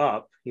rates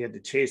up. He had to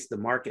chase the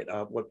market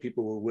up, what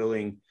people were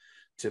willing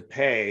to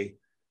pay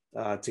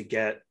to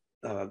get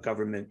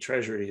government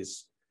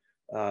treasuries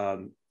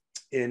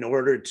in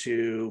order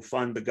to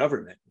fund the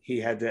government. He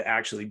had to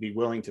actually be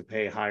willing to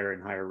pay higher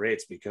and higher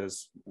rates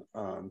because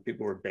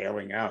people were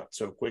bailing out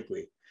so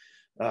quickly.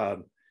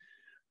 And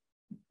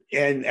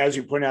as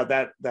you point out,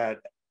 that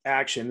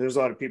action, there's a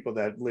lot of people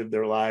that live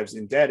their lives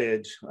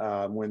indebted.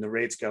 When the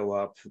rates go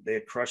up,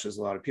 it crushes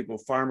a lot of people.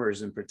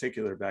 Farmers in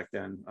particular back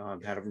then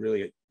had a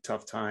really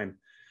tough time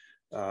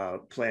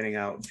planning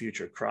out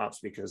future crops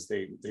because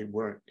they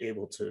weren't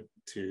able to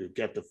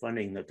get the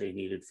funding that they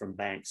needed from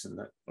banks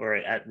or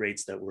at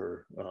rates that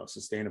were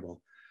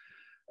sustainable.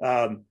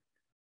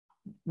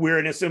 We're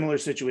in a similar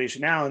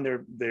situation now,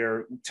 and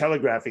they're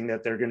telegraphing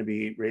that they're going to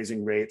be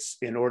raising rates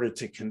in order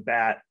to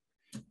combat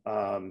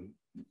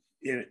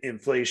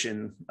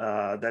inflation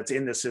that's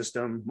in the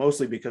system,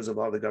 mostly because of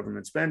all the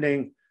government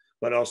spending,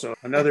 but also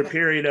another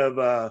period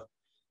of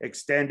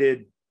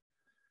extended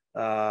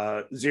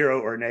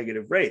zero or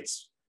negative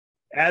rates.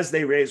 As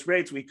they raise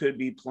rates, we could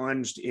be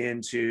plunged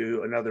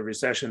into another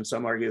recession.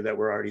 Some argue that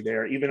we're already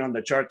there. Even on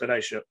the chart that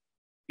I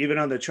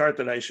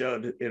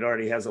showed, it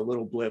already has a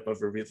little blip of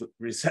a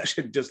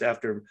recession just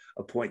after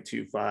a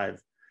 0.25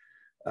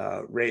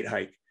 rate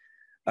hike.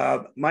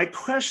 My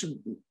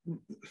question,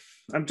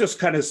 I'm just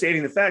kind of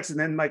stating the facts, and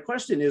then my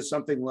question is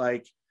something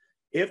like,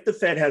 if the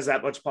Fed has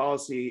that much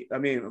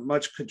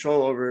much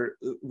control over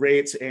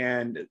rates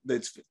and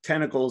its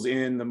tentacles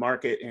in the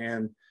market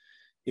and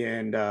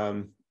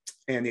the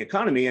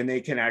economy, and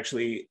they can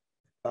actually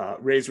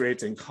raise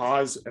rates and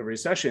cause a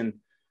recession,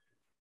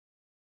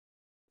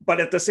 but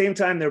at the same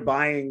time, they're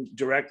buying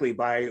directly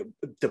by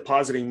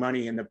depositing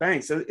money in the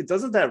banks. So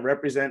doesn't that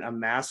represent a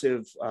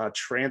massive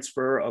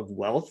transfer of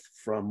wealth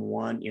from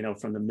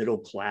from the middle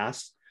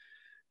class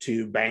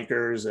to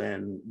bankers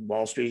and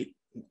Wall Street,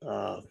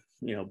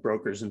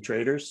 brokers and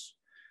traders?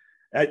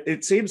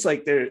 It seems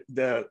like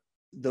the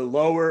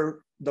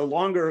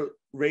longer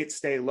rates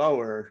stay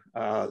lower,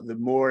 the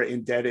more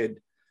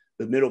indebted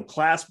the middle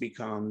class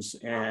becomes,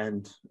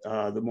 and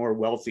the more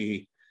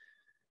wealthy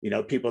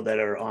people that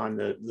are on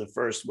the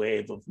first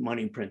wave of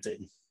money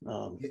printing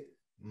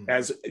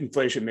as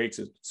inflation makes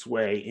its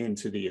way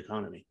into the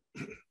economy.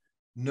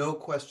 No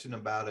question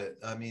about it.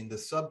 I mean, the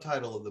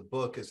subtitle of the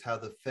book is How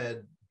the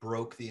Fed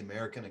Broke the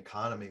American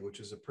Economy, which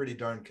is a pretty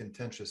darn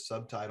contentious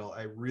subtitle.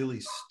 I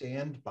really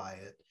stand by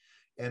it.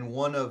 And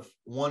one of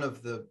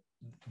the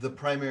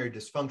primary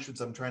dysfunctions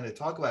I'm trying to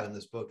talk about in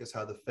this book is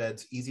how the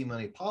Fed's easy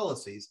money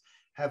policies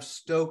have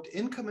stoked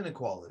income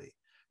inequality,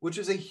 which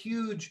is a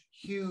huge,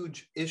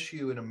 huge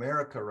issue in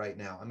America right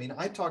now. I mean,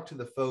 I talk to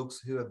the folks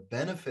who have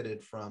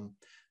benefited from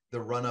the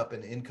run-up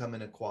in income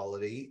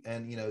inequality,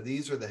 and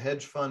these are the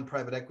hedge fund,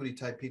 private equity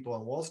type people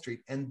on Wall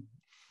Street, and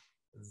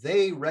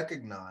they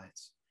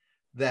recognize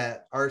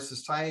that our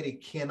society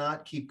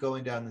cannot keep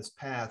going down this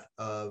path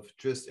of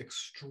just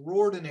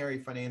extraordinary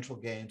financial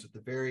gains with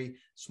a very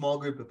small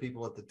group of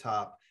people at the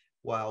top,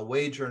 while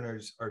wage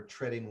earners are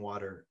treading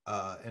water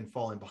and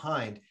falling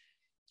behind.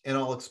 And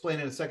I'll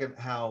explain in a second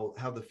how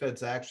the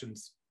Fed's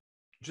actions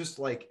just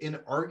like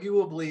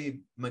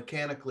inarguably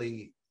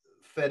mechanically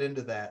fed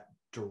into that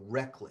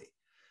directly.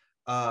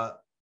 And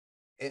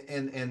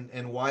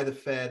why the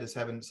Fed is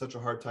having such a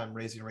hard time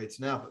raising rates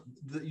now.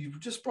 But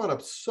you've just brought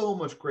up so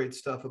much great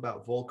stuff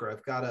about Volcker.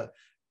 I've got to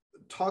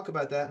talk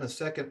about that in a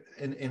second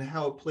and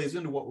how it plays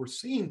into what we're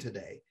seeing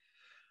today.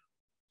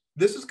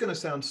 This is going to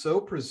sound so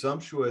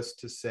presumptuous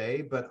to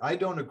say, but I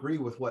don't agree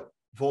with what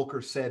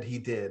Volcker said he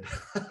did.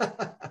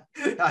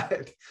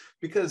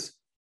 Because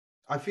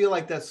I feel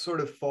like that's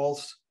sort of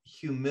false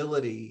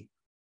humility.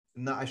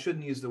 No, I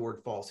shouldn't use the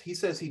word false. He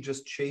says he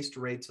just chased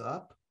rates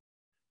up.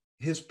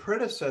 His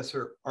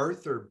predecessor,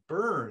 Arthur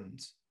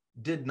Burns,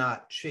 did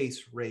not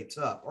chase rates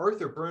up.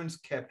 Arthur Burns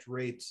kept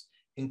rates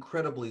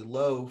incredibly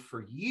low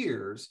for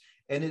years,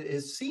 and it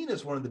is seen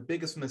as one of the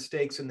biggest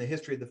mistakes in the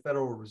history of the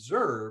Federal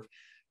Reserve,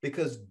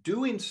 because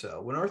doing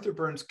so, when Arthur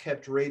Burns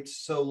kept rates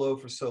so low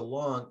for so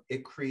long,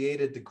 it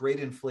created the great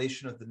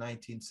inflation of the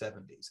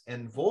 1970s.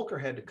 And Volcker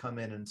had to come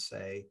in and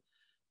say,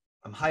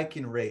 I'm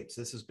hiking rates.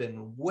 This has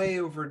been way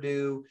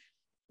overdue.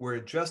 We're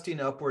adjusting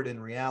upward in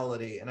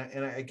reality. And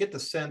I get the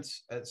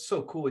sense, it's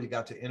so cool you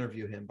got to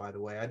interview him, by the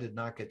way. I did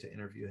not get to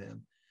interview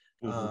him.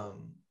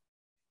 Mm-hmm.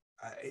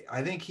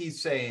 I think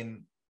he's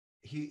saying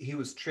he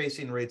was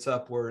tracing rates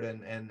upward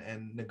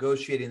and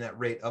negotiating that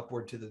rate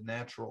upward to the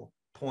natural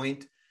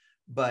point,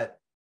 but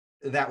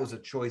that was a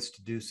choice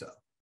to do so.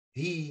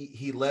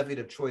 he levied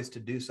a choice to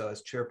do so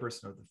as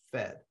chairperson of the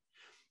Fed.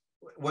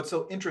 What's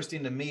so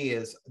interesting to me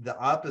is the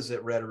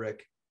opposite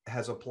rhetoric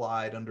has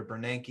applied under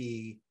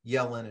Bernanke,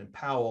 Yellen, and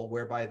Powell,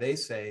 whereby they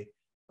say,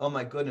 "Oh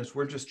my goodness,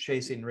 we're just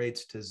chasing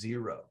rates to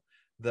zero.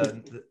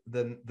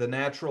 The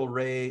natural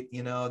rate,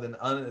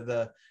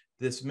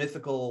 this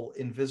mythical,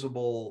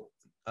 invisible,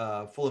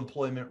 full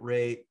employment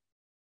rate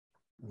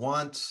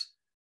wants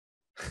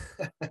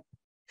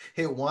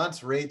it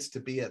wants rates to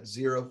be at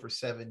zero for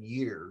 7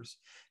 years,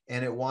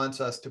 and it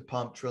wants us to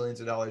pump trillions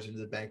of dollars into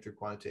the bank through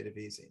quantitative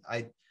easing."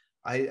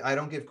 I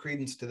don't give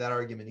credence to that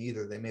argument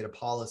either. They made a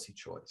policy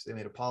choice. They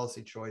made a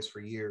policy choice for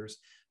years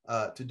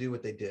to do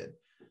what they did.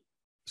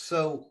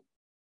 So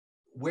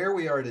where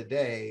we are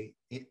today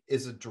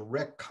is a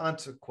direct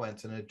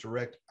consequence and a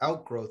direct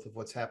outgrowth of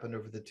what's happened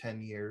over the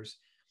 10 years.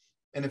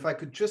 And if I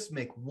could just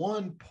make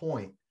one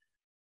point,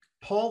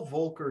 Paul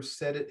Volcker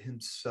said it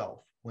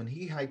himself when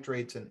he hiked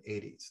rates in the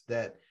 80s,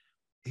 that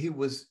he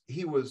was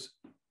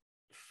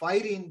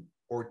fighting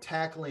or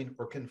tackling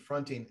or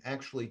confronting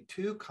actually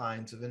two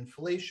kinds of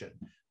inflation.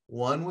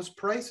 One was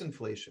price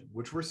inflation,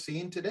 which we're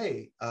seeing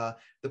today.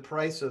 The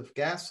price of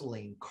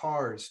gasoline,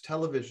 cars,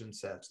 television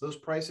sets, those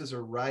prices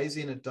are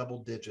rising at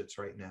double digits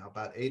right now,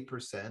 about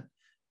 8%,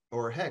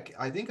 or heck,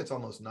 I think it's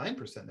almost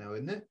 9% now,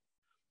 isn't it?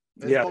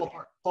 Yeah.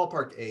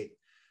 Ballpark 8.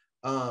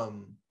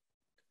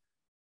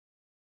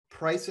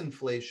 Price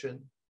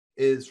inflation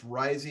is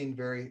rising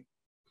very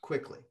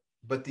quickly.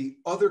 But the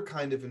other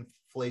kind of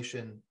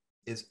inflation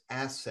is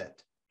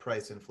asset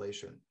price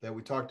inflation that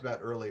we talked about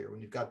earlier,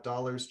 when you've got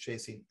dollars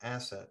chasing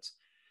assets.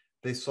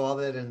 They saw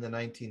that in the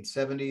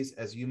 1970s.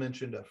 As you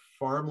mentioned,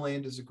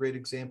 farmland is a great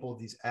example of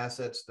these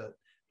assets that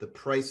the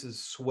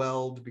prices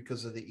swelled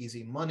because of the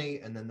easy money,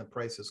 and then the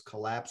prices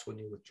collapse when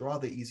you withdraw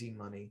the easy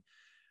money.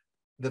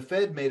 The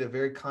Fed made a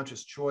very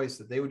conscious choice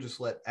that they would just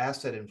let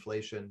asset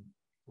inflation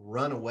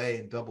run away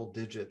in double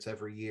digits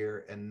every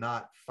year and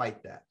not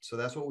fight that. So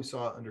that's what we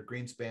saw under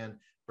Greenspan,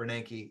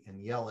 Bernanke,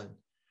 and Yellen.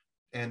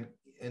 And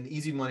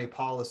easy money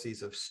policies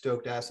have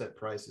stoked asset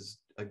prices,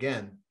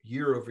 again,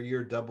 year over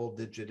year, double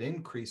digit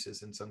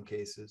increases in some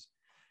cases.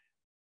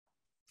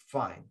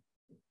 Fine.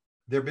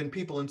 There have been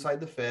people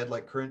inside the Fed,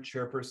 like current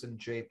chairperson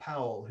Jay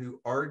Powell,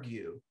 who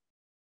argue,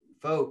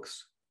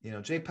 folks,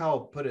 Jay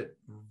Powell put it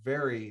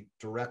very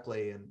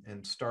directly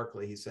and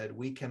starkly. He said,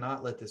 we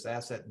cannot let this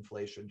asset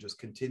inflation just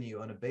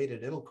continue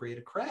unabated. It'll create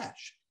a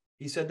crash.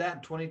 He said that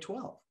in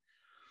 2012.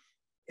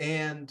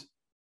 And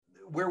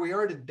where we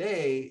are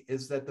today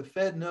is that the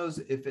Fed knows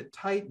if it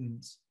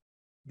tightens,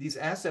 these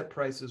asset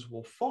prices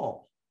will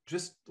fall,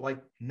 just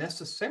like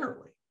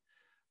necessarily.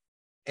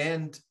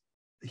 And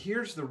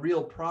here's the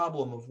real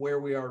problem of where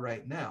we are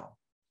right now.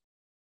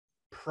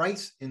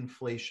 Price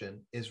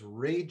inflation is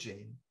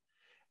raging,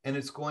 and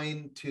it's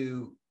going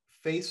to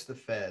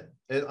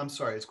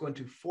it's going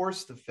to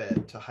force the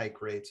Fed to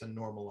hike rates and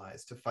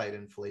normalize to fight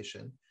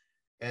inflation,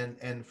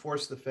 and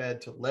force the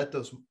Fed to let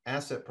those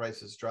asset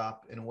prices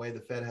drop in a way the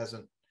Fed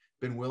hasn't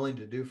been willing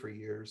to do for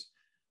years,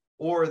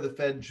 or the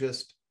Fed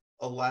just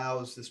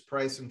allows this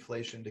price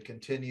inflation to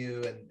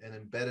continue and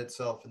embed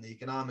itself in the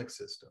economic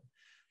system.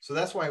 So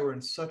that's why we're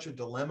in such a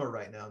dilemma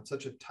right now, in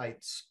such a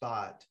tight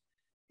spot,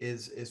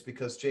 is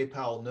because Jay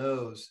Powell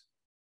knows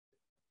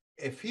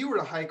if he were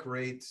to hike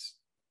rates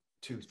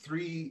to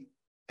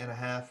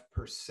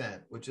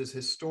 3.5%, which is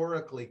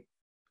historically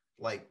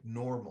like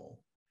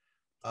normal,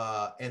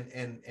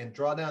 and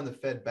draw down the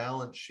Fed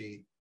balance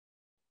sheet,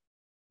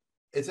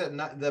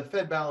 the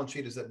Fed balance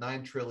sheet is at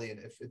 9 trillion.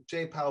 If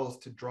Jay Powell is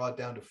to draw it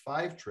down to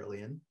 5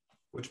 trillion,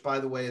 which by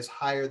the way is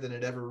higher than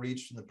it ever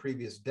reached in the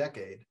previous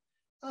decade,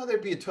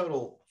 there'd be a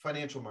total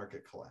financial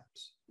market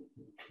collapse,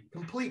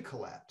 complete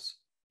collapse.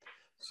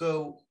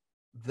 So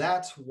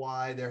that's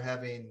why they're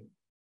having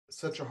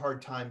such a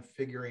hard time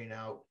figuring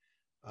out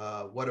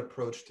what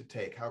approach to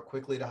take, how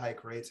quickly to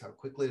hike rates, how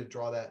quickly to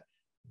draw that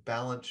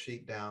balance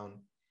sheet down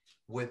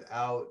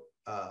without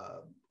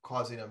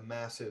causing a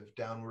massive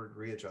downward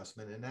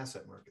readjustment in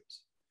asset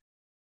markets.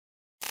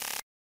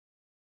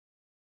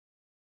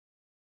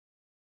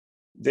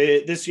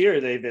 This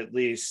year, they've at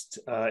least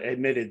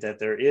admitted that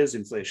there is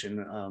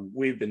inflation.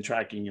 We've been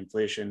tracking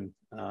inflation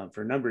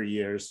for a number of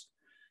years,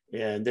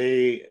 and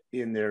they,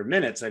 in their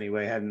minutes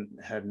anyway,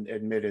 hadn't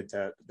admitted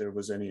that there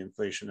was any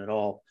inflation at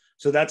all.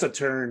 So that's a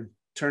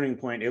turning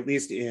point, at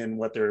least in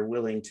what they're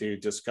willing to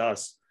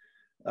discuss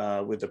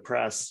with the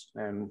press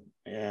and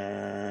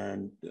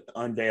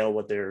unveil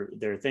what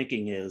their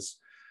thinking is.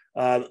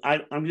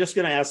 I'm just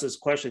going to ask this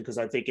question because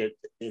I think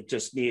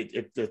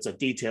it's a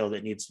detail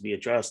that needs to be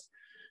addressed.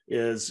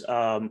 Is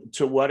to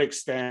what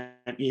extent,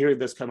 you hear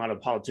this come out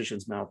of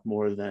politicians' mouth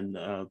more than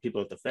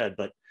people at the Fed,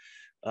 but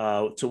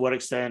to what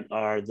extent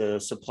are the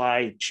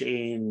supply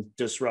chain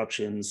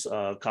disruptions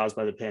caused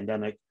by the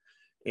pandemic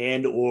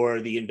and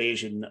or the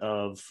invasion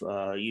of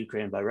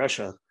Ukraine by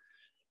Russia,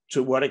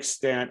 to what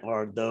extent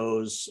are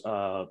those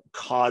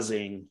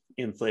causing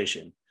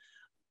inflation?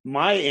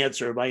 My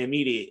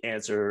immediate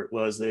answer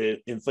was that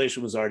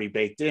inflation was already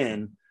baked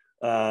in.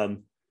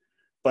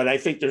 But I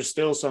think there's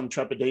still some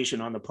trepidation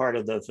on the part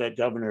of the Fed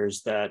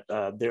governors that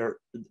they're,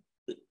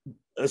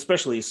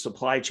 especially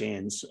supply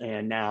chains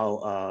and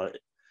now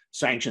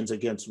sanctions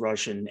against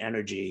Russian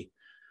energy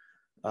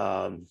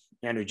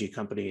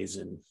companies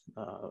and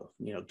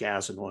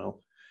gas and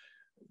oil,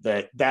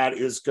 that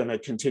is going to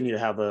continue to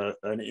have an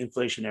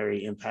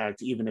inflationary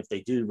impact even if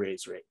they do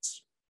raise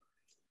rates.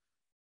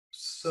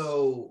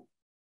 So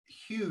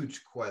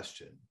huge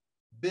question,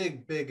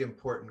 big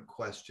important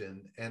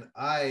question, and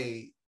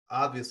I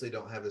obviously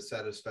don't have a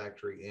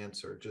satisfactory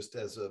answer. Just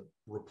as a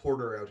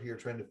reporter out here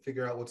trying to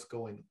figure out what's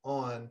going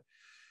on,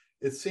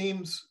 it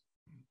seems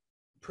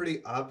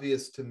pretty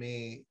obvious to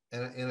me,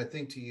 and I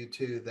think to you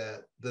too,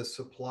 that the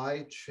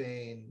supply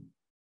chain,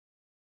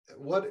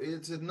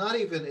 it's not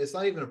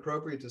even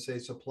appropriate to say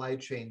supply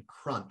chain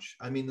crunch.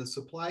 I mean, the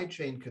supply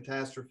chain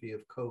catastrophe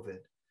of COVID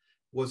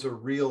was a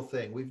real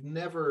thing. We've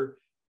never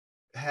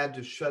had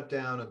to shut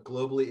down a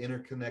globally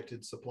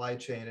interconnected supply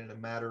chain in a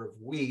matter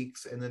of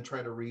weeks and then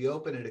try to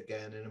reopen it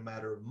again in a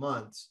matter of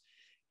months.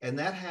 And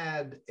that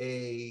had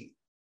a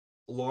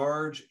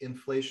large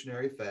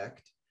inflationary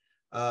effect.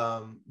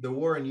 The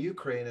war in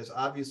Ukraine has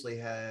obviously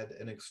had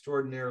an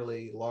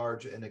extraordinarily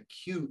large and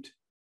acute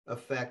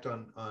effect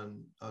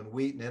on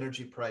wheat and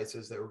energy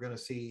prices that we're going to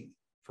see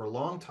for a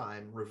long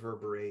time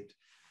reverberate.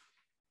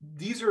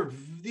 These are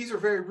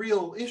very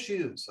real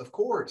issues, of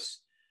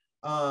course,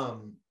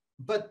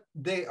 but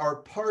they are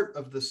part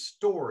of the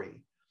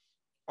story.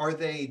 Are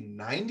they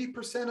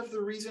 90% of the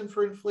reason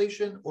for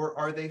inflation, or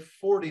are they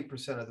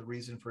 40% of the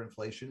reason for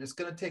inflation? It's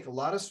going to take a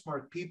lot of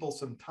smart people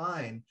some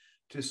time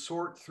to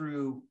sort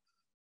through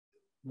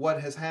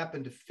what has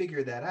happened to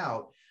figure that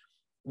out.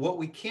 What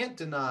we can't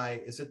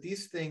deny is that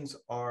these things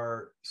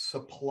are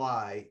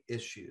supply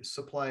issues: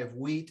 supply of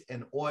wheat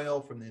and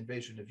oil from the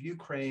invasion of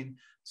Ukraine,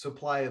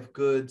 supply of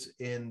goods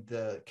in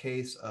the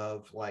case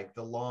of like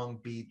the Long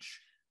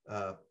Beach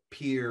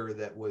pier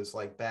that was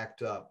like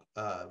backed up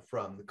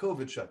from the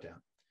COVID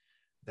shutdown.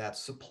 That's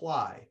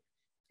supply.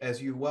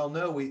 As you well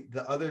know,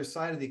 the other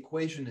side of the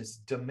equation is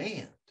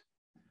demand.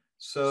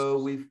 So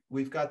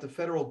we've got the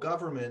federal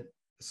government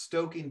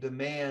stoking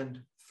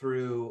demand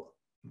through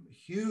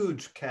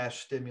huge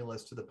cash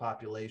stimulus to the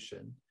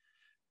population.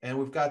 And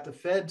we've got the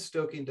Fed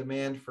stoking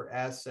demand for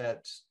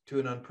assets to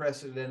an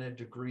unprecedented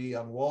degree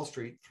on Wall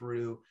Street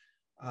through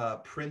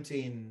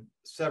printing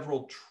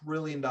several $1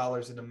 trillion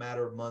in a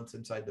matter of months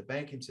inside the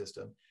banking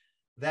system.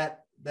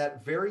 That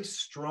very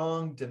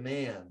strong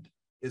demand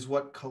is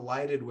what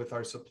collided with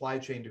our supply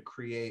chain to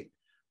create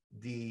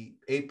the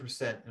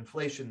 8%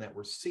 inflation that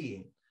we're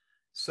seeing.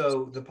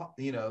 So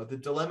the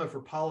dilemma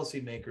for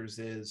policymakers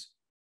is,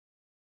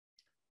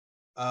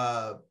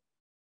 I'll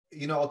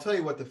tell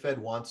you what the Fed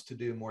wants to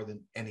do more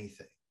than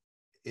anything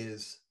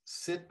is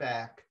sit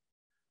back,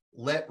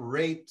 let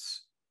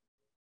rates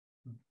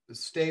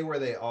stay where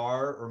they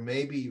are, or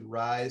maybe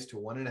rise to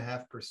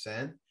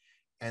 1.5%,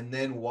 and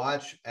then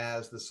watch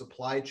as the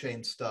supply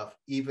chain stuff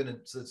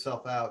evens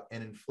itself out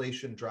and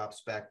inflation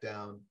drops back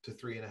down to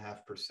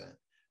 3.5%.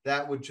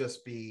 That would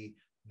just be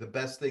the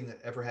best thing that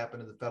ever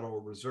happened to the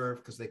Federal Reserve,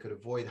 because they could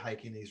avoid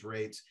hiking these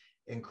rates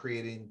and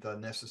creating the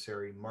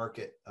necessary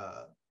market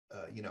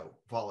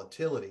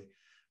volatility.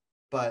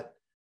 But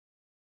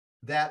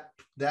that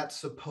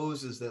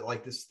supposes that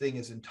like this thing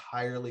is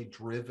entirely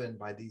driven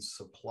by these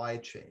supply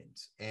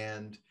chains.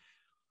 And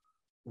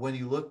when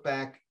you look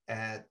back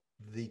at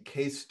the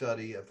case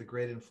study of the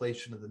great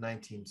inflation of the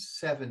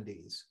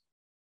 1970s,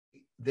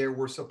 there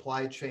were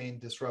supply chain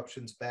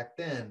disruptions back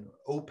then.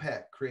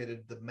 OPEC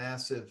created the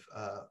massive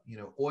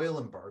oil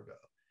embargo,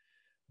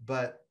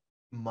 but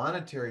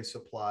monetary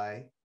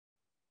supply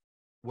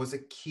was a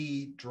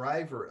key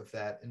driver of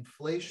that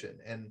inflation.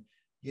 And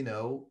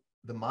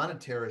the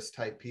monetarist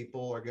type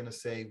people are going to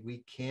say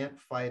we can't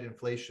fight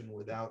inflation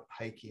without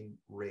hiking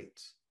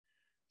rates.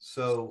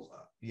 So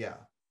yeah.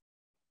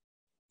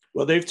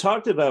 Well, they've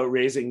talked about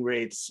raising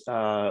rates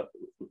 4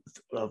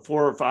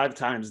 or 5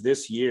 times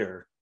this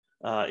year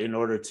in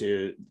order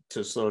to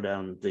slow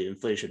down the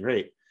inflation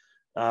rate.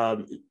 I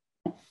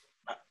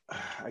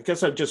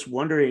guess I'm just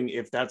wondering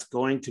if that's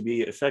going to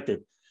be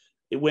effective.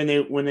 When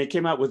they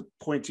came out with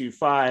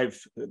 0.25,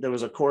 there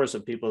was a chorus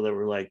of people that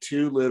were like,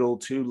 too little,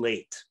 too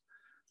late.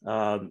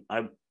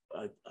 I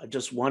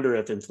just wonder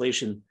if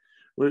inflation,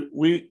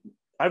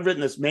 I've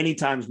written this many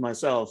times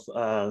myself.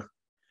 I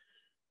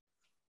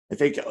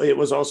think it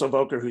was also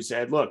Volcker who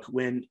said, look,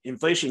 when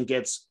inflation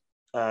gets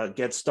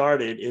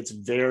started, it's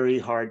very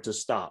hard to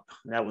stop.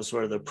 And that was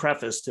sort of the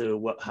preface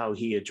to how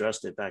he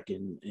addressed it back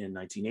in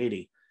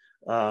 1980.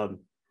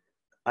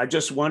 I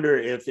just wonder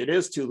if it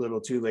is too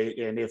little, too late,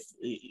 and if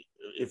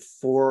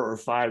 4 or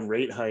 5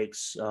 rate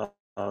hikes,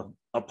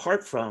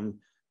 apart from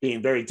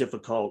being very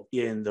difficult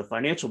in the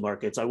financial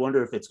markets, I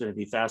wonder if it's going to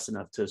be fast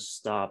enough to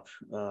stop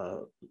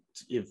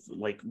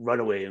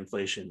runaway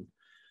inflation.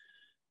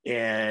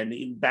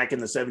 And back in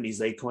the 70s,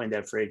 they coined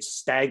that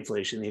phrase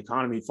stagflation. The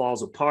economy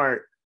falls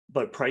apart,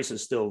 but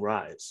prices still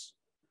rise.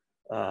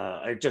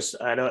 I guess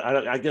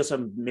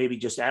I'm maybe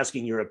just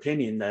asking your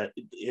opinion that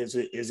is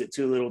it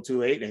too little, too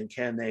late, and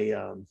can they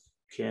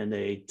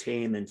they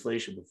tame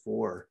inflation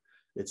before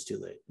it's too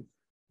late?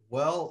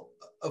 Well,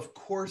 of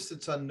course,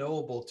 it's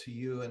unknowable to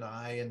you and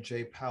I and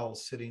Jay Powell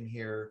sitting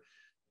here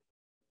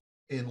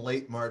in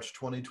late March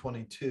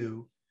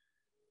 2022.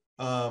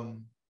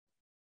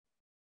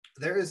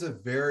 There is a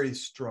very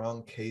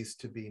strong case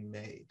to be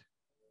made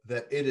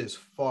that it is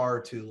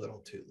far too little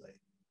too late.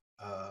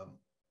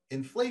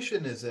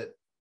 Inflation is at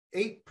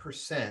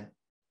 8%.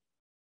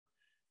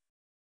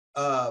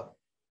 I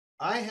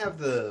have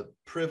the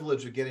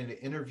privilege of getting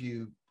to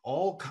interview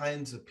all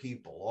kinds of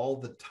people all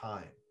the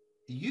time.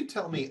 You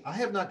tell me, I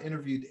have not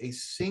interviewed a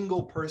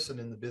single person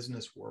in the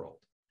business world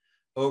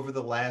over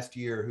the last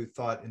year who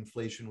thought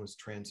inflation was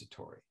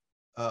transitory.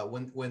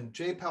 When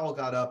Jay Powell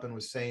got up and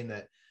was saying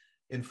that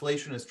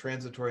inflation is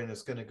transitory and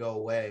it's going to go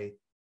away,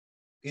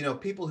 you know,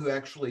 people who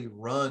actually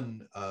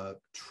run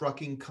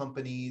trucking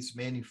companies,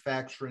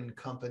 manufacturing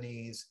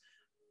companies,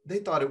 they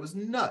thought it was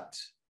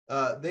nuts.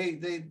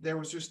 There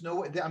was just no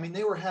way. I mean,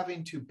 they were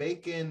having to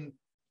bake in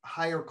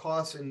higher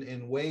costs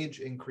and wage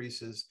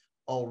increases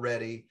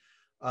already.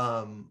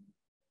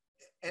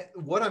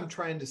 What I'm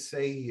trying to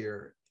say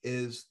here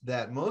is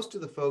that most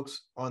of the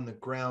folks on the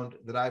ground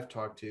that I've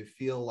talked to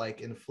feel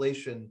like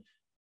inflation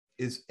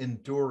is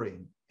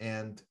enduring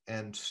and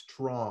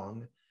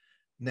strong.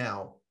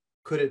 Now,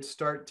 could it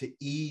start to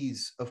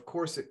ease? Of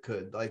course it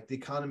could. Like, the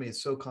economy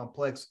is so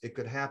complex, it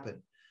could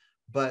happen.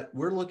 But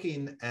we're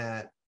looking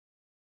at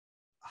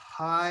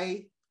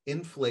high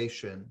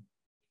inflation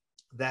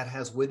that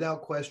has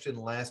without question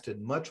lasted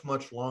much,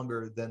 much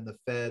longer than the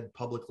Fed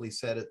publicly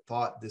said it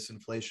thought this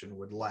inflation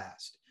would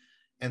last.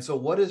 And so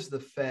what is the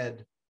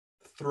Fed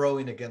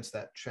throwing against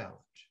that challenge?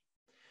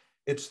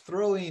 It's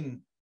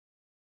throwing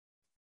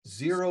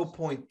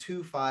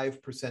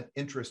 0.25%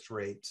 interest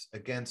rates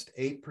against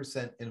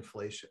 8%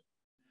 inflation.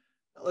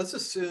 Now, let's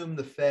assume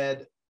the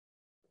Fed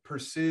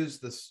pursues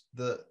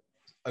the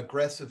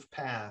aggressive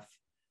path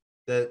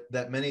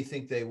that many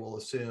think they will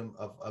assume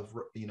of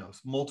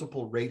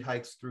multiple rate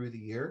hikes through the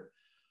year.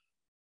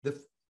 The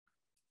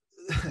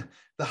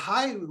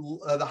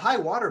high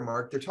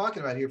watermark they're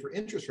talking about here for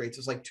interest rates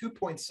is like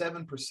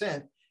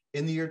 2.7%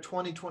 in the year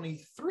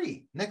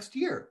 2023, next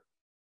year.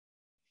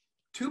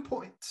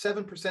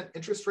 2.7%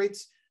 interest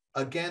rates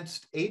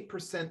against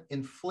 8%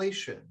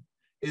 inflation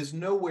is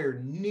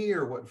nowhere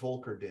near what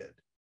Volcker did.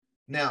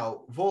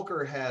 Now,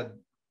 Volcker had,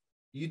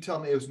 you tell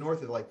me, it was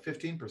north of like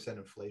 15%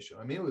 inflation.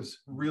 I mean, it was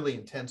really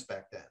intense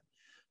back then.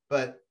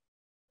 But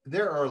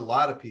there are a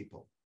lot of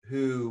people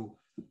who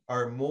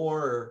are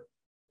more,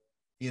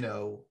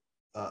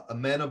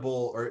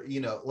 amenable, or,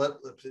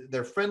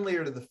 they're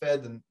friendlier to the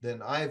Fed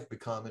than I've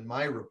become in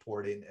my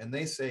reporting. And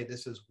they say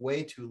this is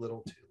way too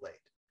little too late.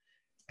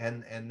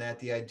 And that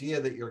the idea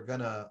that you're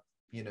going to,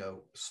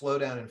 slow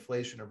down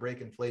inflation or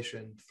break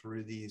inflation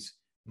through these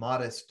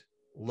modest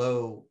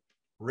low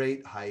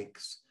rate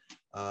hikes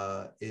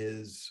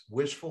is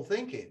wishful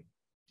thinking.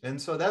 And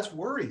so that's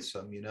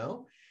worrisome,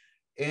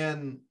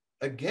 And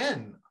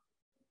again,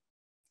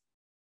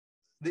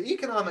 the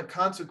economic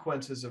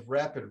consequences of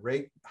rapid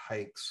rate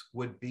hikes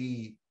would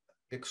be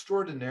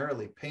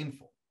extraordinarily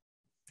painful.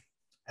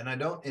 And I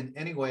don't in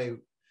any way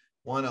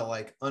want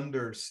to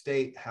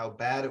understate how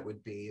bad it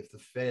would be if the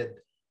Fed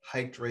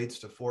hiked rates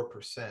to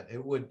 4%.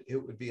 It would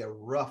be a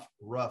rough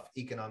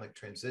economic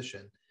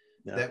transition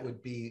that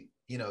would be,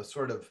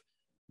 sort of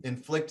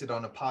inflicted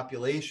on a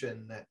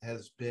population that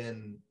has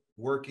been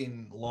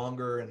working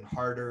longer and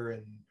harder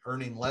and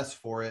earning less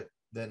for it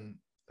than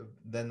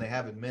they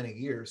have in many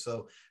years.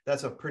 So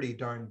that's a pretty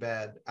darn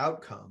bad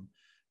outcome.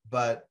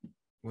 But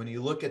when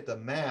you look at the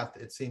math,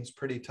 it seems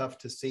pretty tough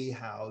to see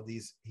how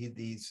these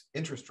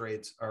interest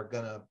rates are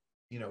going to,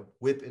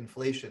 whip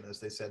inflation, as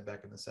they said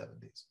back in the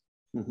 70s.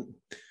 Mm-hmm.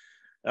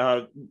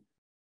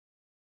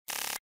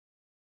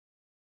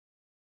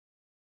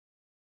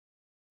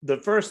 The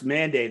first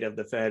mandate of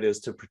the Fed is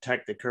to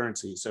protect the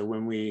currency. So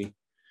when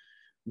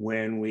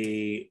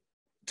we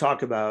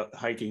talk about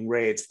hiking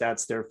rates,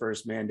 that's their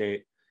first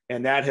mandate.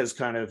 And that has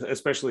kind of,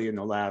 especially in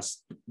the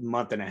last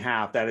month and a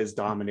half, that has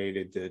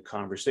dominated the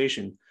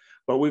conversation.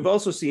 But we've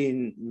also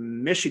seen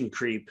mission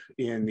creep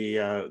in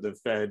the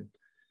Fed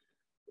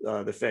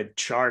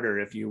charter,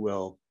 if you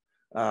will.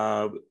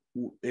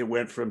 It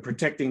went from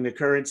protecting the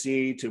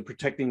currency to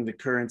protecting the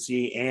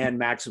currency and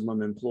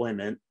maximum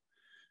employment.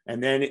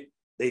 And then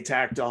they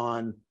tacked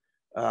on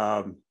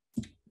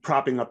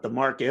propping up the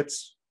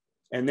markets.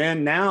 And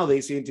then now they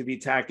seem to be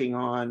tacking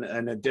on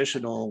an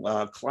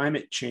additional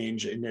climate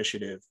change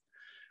initiative.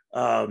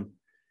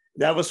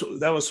 That was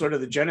sort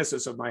of the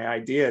genesis of my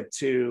idea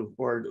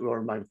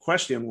or my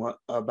question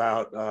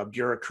about a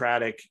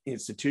bureaucratic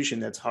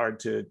institution that's hard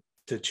to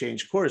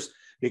change course,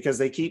 because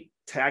they keep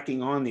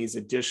tacking on these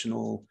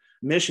additional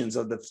missions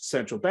of the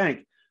central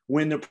bank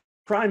when the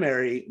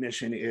primary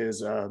mission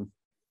is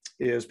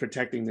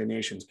protecting the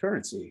nation's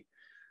currency.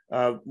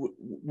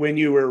 When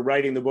you were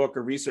writing the book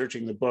or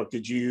researching the book,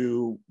 did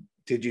you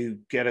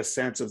get a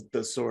sense of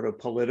the sort of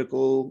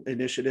political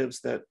initiatives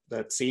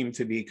that seem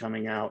to be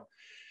coming out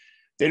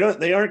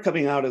They aren't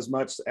coming out as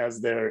much as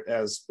they're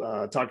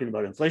talking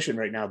about inflation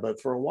right now.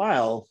 But for a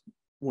while,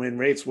 when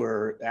rates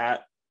were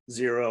at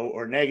zero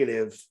or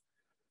negative,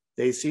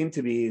 they seem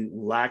to be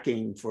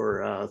lacking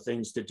for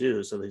things to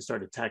do. So they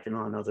started tacking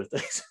on other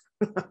things.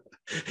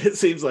 It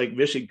seems like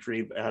mission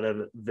creep at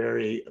a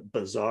very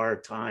bizarre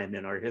time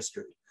in our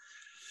history.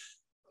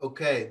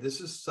 Okay, this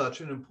is such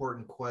an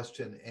important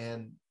question.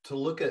 And to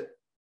look at,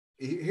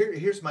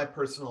 here's my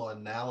personal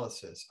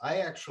analysis. I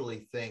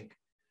actually think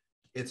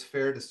it's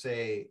fair to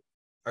say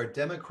our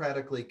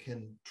democratically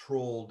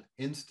controlled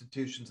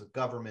institutions of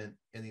government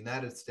in the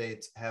United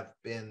States have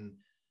been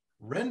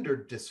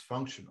rendered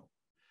dysfunctional.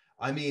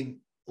 I mean,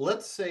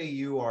 let's say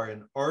you are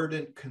an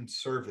ardent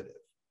conservative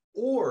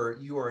or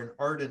you are an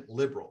ardent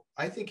liberal.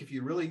 I think if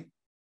you really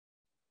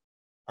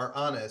are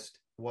honest,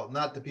 well,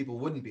 not that people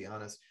wouldn't be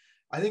honest,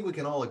 I think we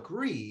can all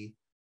agree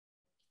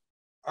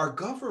our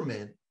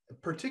government,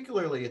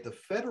 particularly at the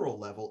federal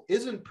level,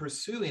 isn't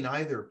pursuing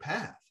either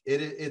path.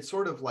 It's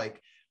sort of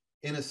like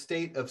in a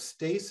state of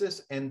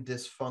stasis and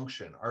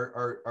dysfunction.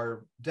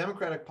 Our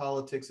democratic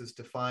politics is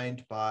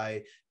defined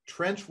by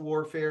trench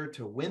warfare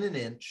to win an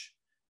inch,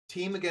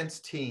 team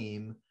against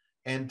team,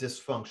 and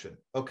dysfunction.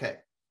 Okay.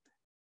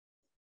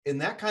 In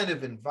that kind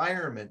of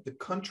environment, the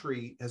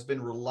country has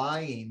been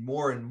relying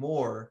more and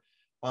more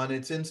on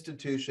its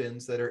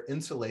institutions that are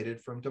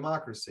insulated from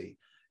democracy.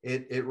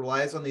 It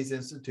relies on these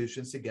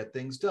institutions to get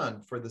things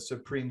done, for the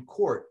Supreme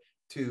Court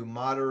to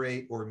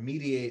moderate or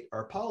mediate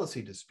our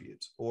policy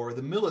disputes, or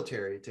the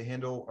military to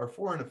handle our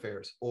foreign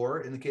affairs,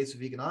 or in the case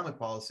of economic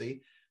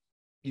policy,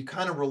 you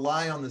kind of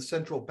rely on the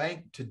central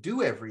bank to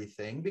do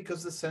everything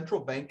because the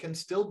central bank can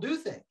still do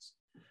things.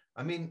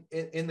 I mean,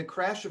 in the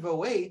crash of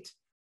 2008,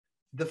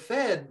 the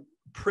Fed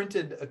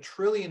printed $1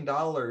 trillion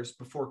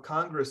before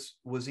Congress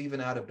was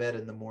even out of bed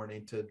in the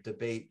morning to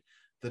debate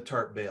the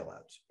TARP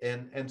bailouts.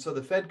 And so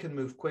the Fed can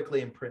move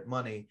quickly and print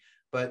money,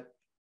 but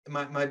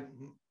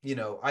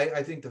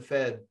I think the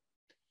Fed,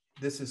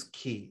 this is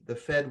key. The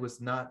Fed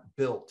was not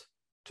built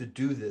to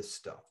do this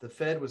stuff. The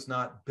Fed was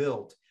not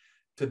built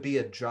to be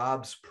a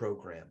jobs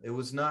program. It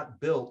was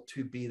not built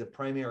to be the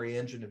primary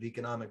engine of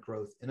economic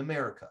growth in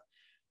America.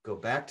 Go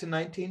back to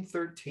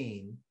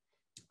 1913.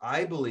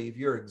 I believe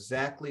you're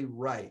exactly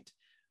right.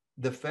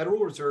 The Federal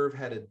Reserve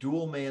had a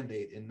dual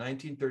mandate in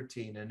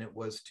 1913, and it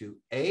was to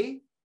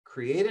A,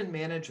 create and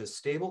manage a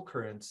stable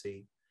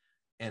currency,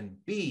 and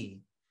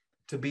B,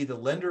 to be the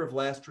lender of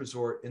last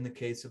resort in the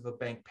case of a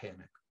bank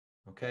panic.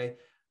 Okay.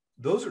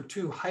 Those are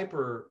two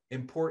hyper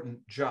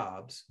important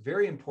jobs,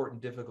 very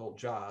important, difficult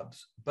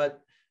jobs,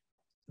 but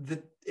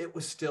it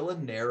was still a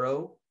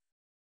narrow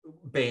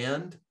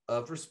band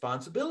of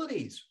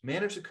responsibilities: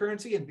 manage the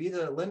currency and be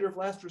the lender of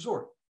last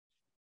resort.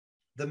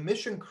 The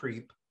mission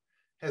creep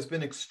has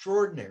been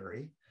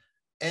extraordinary.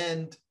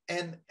 And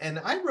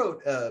I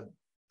wrote an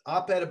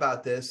op-ed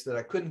about this that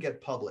I couldn't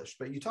get published,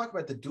 but you talk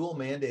about the dual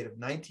mandate of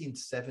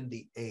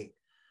 1978.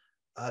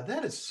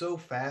 That is so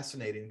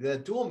fascinating.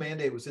 That dual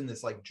mandate was in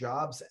this like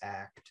Jobs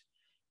Act,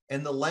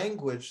 and the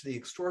language, the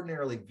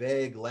extraordinarily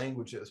vague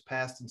language that was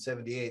passed in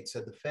 78,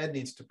 said the Fed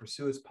needs to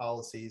pursue its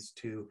policies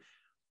to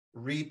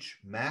reach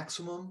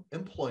maximum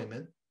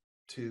employment,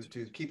 to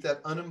keep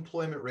that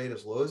unemployment rate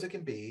as low as it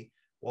can be,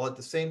 while at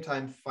the same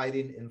time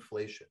fighting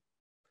inflation.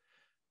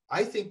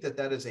 I think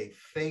that is a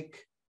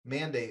fake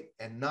mandate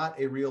and not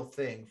a real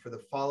thing, for the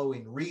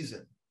following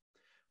reason.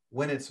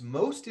 When it's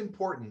most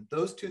important,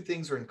 those two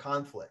things are in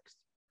conflict.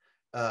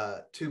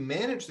 To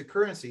manage the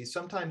currency,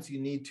 sometimes you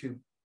need to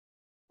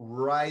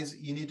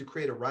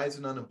create a rise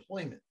in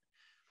unemployment.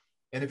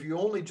 And if you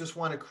only just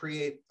want to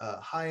create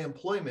high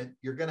employment,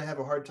 you're going to have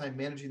a hard time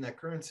managing that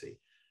currency.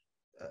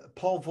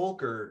 Paul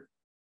Volcker,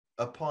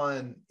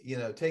 upon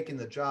taking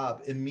the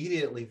job,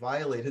 immediately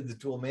violated the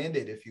dual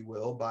mandate, if you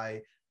will,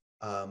 by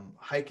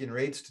hiking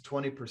rates to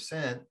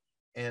 20%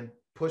 and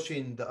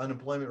pushing the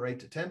unemployment rate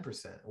to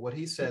 10%. What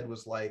he said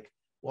was like,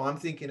 well, I'm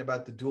thinking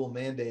about the dual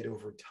mandate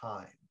over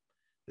time.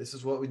 This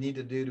is what we need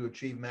to do to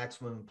achieve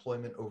maximum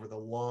employment over the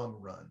long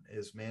run,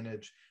 is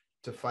manage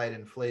to fight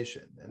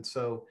inflation. And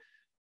so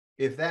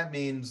if that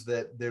means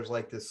that there's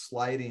like this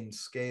sliding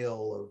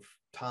scale of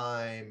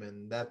time,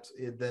 and that's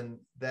it, then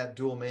that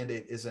dual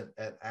mandate isn't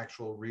an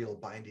actual real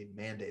binding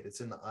mandate.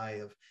 It's in the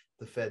eye of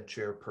the Fed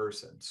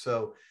chairperson.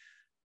 So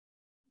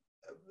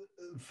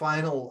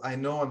I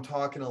know I'm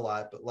talking a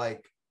lot, but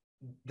like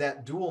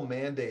that dual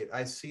mandate,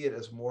 I see it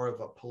as more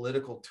of a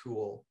political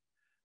tool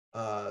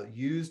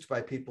used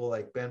by people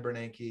like Ben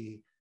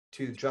Bernanke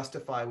to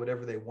justify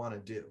whatever they want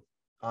to do,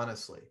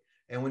 honestly.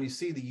 And when you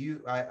see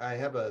I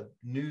have a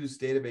news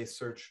database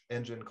search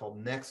engine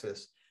called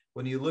Nexus.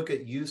 When you look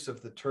at use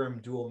of the term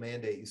dual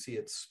mandate, you see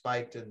it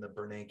spiked in the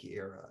Bernanke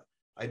era.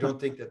 I don't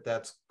think that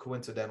that's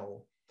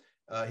coincidental.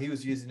 He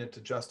was using it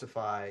to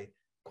justify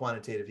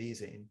quantitative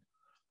easing.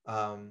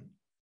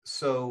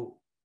 So,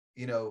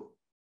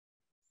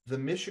 the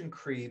mission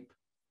creep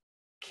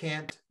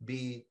can't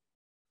be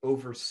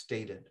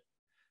overstated.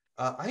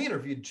 I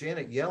interviewed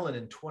Janet Yellen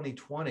in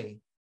 2020,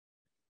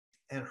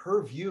 and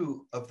her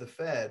view of the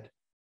Fed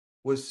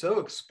was so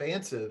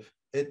expansive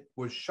it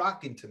was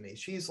shocking to me.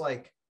 She's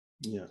like,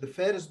 Yeah. the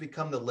Fed has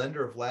become the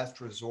lender of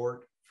last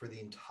resort for the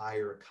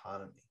entire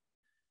economy.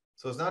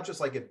 So it's not just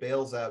like it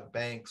bails out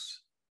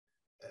banks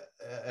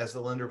as the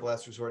lender of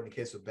last resort in the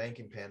case of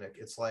banking panic.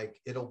 It's like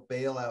it'll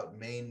bail out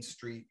Main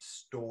Street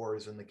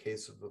stores in the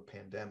case of a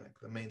pandemic,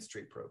 the Main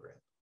Street program.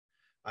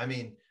 I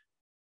mean,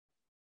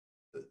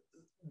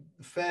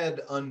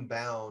 Fed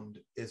Unbound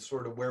is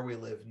sort of where we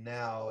live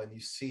now, and you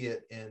see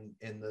it in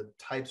the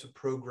types of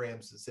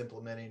programs it's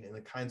implementing and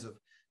the kinds of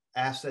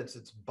assets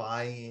it's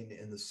buying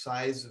and the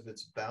size of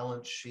its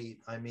balance sheet.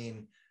 I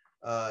mean,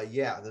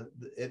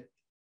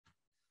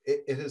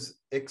 it has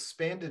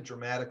expanded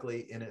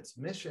dramatically in its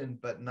mission,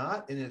 but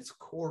not in its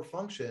core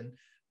function,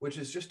 which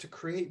is just to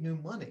create new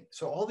money.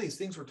 So all these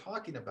things we're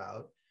talking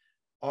about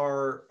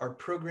are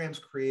programs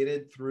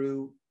created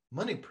through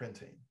money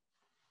printing.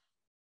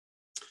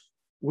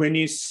 When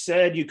you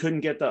said you couldn't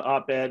get the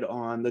op-ed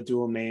on the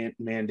dual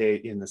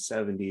mandate in the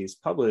 70s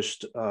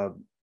published,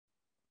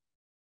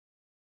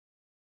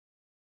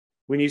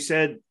 when you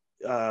said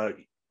that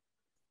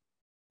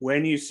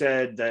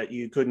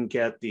you couldn't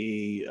get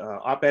the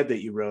op-ed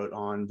that you wrote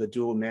on the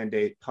dual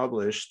mandate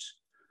published,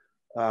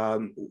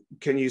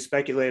 can you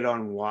speculate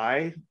on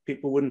why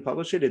people wouldn't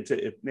publish it?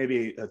 It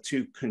maybe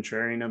too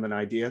contrarian of an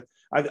idea.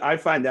 I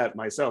find that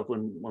myself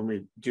when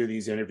we do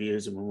these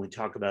interviews and when we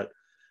talk about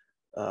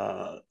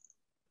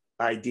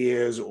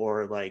ideas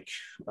or like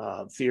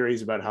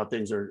theories about how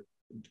things are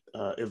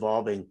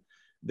evolving,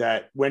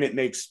 that when it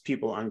makes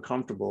people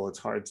uncomfortable, it's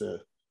hard to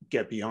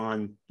get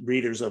beyond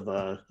readers of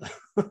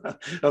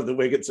of the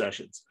Wiggin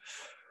Sessions.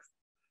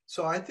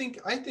 So I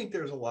think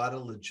there's a lot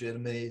of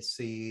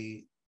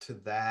legitimacy to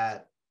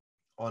that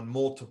on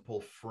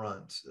multiple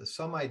fronts.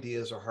 Some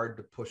ideas are hard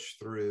to push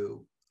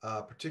through,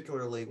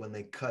 particularly when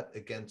they cut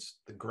against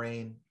the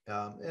grain,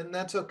 and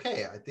that's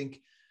okay. I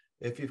think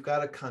if you've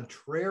got a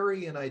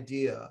contrarian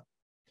idea,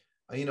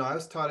 I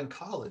was taught in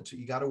college,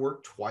 you got to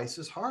work twice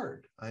as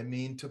hard,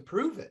 to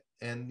prove it,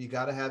 and you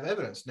got to have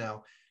evidence.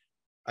 Now,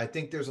 I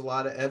think there's a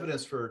lot of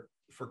evidence for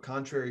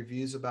contrary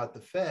views about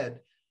the Fed.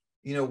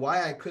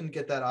 Why I couldn't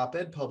get that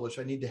op-ed published,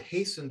 I need to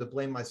hasten to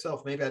blame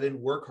myself. Maybe I didn't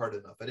work hard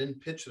enough. I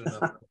didn't pitch it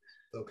enough.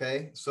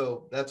 Okay,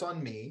 so that's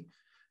on me.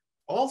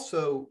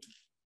 Also,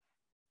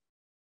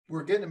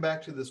 we're getting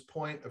back to this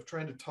point of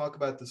trying to talk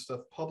about this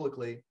stuff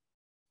publicly.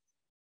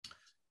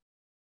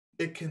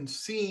 It can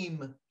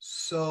seem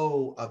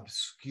so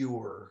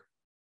obscure,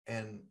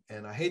 and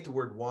I hate the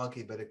word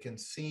wonky, but it can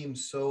seem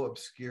so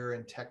obscure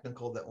and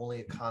technical that only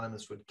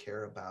economists would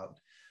care about,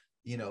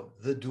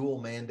 the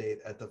dual mandate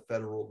at the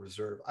Federal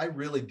Reserve. I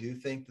really do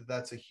think that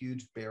that's a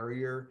huge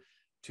barrier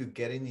to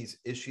getting these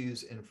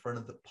issues in front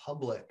of the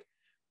public.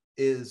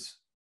 Is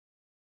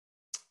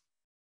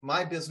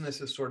my business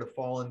has sort of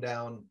fallen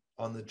down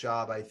on the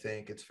job, I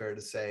think it's fair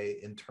to say,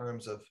 in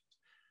terms of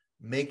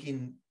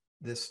making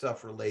this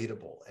stuff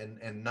relatable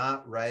and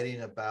not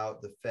writing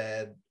about the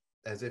Fed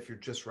as if you're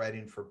just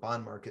writing for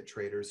bond market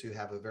traders who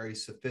have a very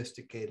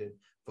sophisticated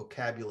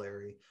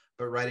vocabulary,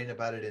 but writing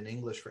about it in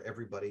English for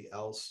everybody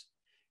else.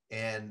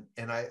 And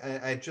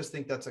I just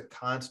think that's a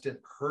constant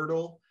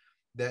hurdle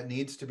that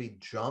needs to be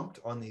jumped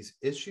on these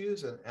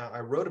issues. And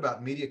I wrote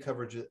about media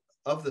coverage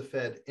of the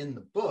Fed in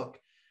the book.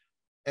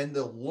 And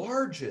the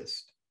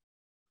largest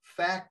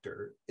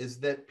factor is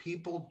that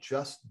people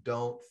just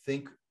don't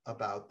think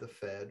about the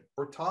Fed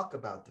or talk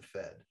about the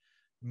Fed.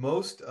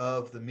 Most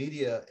of the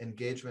media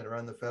engagement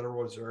around the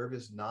Federal Reserve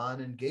is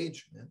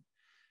non-engagement.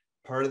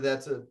 Part of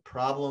that's a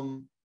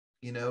problem,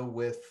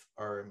 with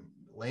our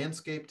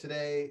landscape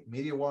today,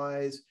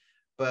 media-wise,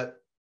 but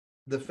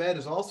the Fed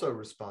is also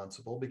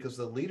responsible because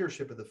the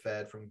leadership of the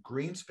Fed from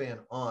Greenspan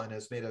on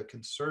has made a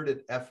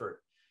concerted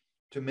effort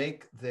to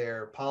make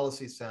their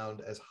policy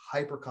sound as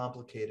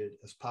hyper-complicated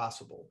as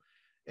possible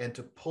and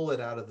to pull it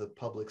out of the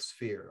public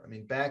sphere.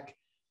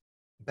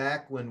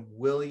 Back when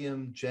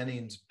William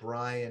Jennings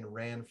Bryan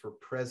ran for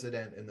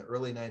president in the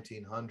early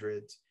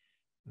 1900s,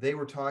 they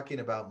were talking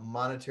about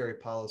monetary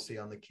policy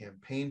on the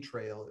campaign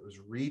trail. It was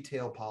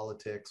retail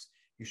politics.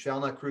 You shall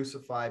not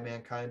crucify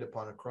mankind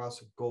upon a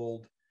cross of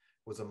gold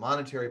was a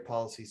monetary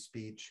policy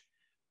speech.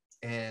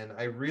 And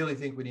I really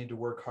think we need to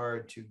work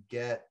hard to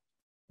get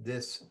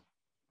this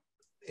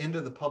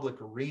into the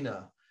public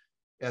arena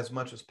as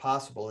much as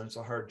possible. And it's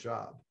a hard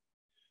job.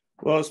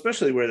 Well,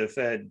 especially where the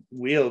Fed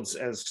wields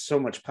as so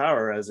much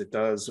power as it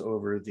does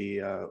over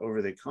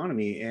the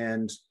economy.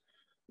 And,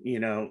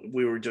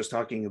 we were just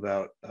talking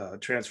about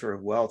transfer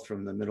of wealth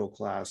from the middle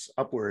class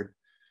upward,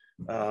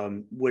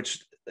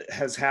 which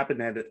has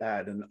happened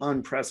at an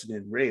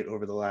unprecedented rate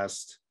over the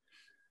last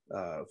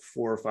 4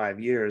 or 5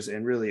 years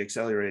and really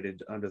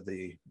accelerated under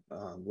the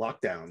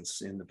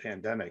lockdowns in the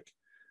pandemic.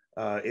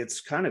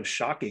 It's kind of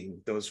shocking,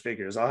 those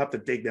figures. I'll have to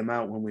dig them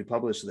out when we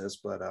publish this,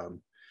 but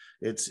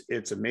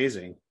it's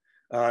amazing.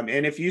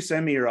 And if you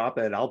send me your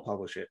op-ed, I'll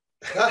publish it.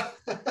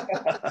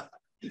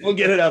 We'll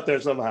get it out there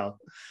somehow.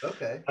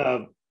 Okay.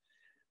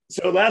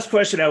 So last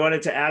question I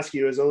wanted to ask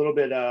you is a little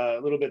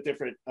bit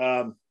different.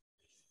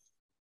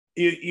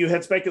 you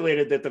had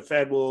speculated that the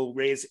Fed will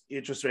raise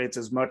interest rates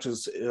as much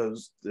as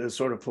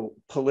sort of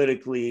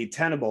politically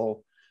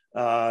tenable.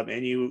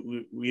 And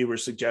you were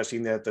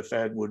suggesting that the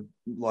Fed would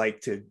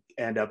like to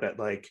end up at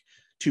like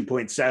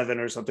 2.7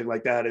 or something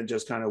like that, and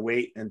just kind of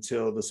wait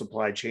until the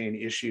supply chain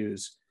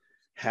issues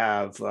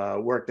have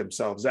worked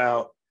themselves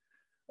out.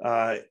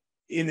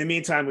 In the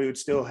meantime, we would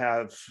still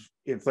have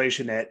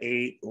inflation at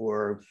 8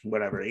 or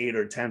whatever, 8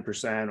 or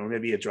 10%, or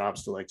maybe it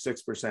drops to like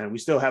 6%. We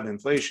still have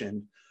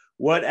inflation.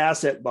 What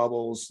asset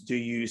bubbles do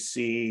you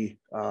see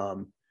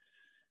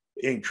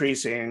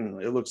increasing?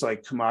 It looks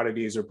like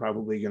commodities are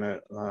probably going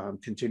to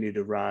continue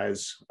to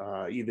rise.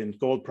 Even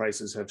gold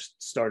prices have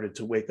started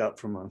to wake up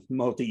from a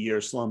multi-year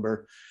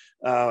slumber.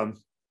 And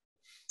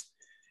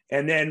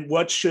then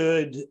what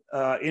should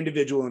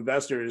individual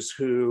investors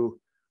who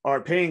are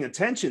paying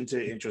attention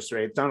to interest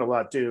rates, not a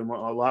lot do,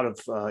 a lot of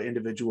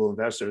individual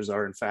investors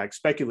are in fact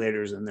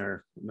speculators and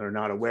they're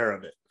not aware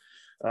of it.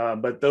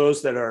 But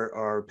those that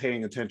are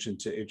paying attention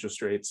to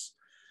interest rates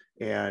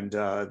and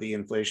the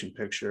inflation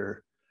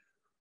picture,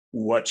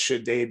 what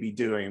should they be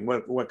doing?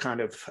 What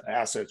kind of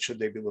assets should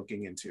they be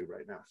looking into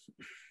right now?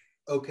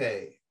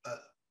 Okay,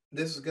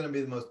 this is going to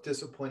be the most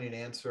disappointing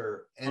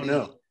answer any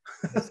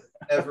has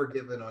ever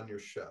given on your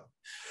show.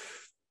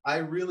 I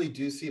really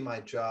do see my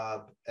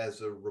job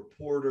as a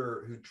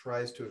reporter who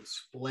tries to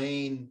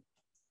explain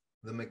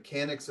the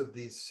mechanics of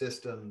these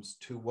systems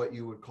to what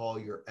you would call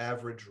your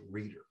average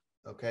reader.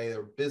 Okay,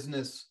 a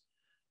business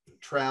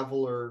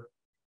traveler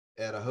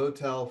at a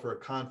hotel for a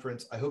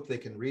conference. I hope they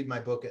can read my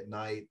book at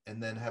night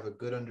and then have a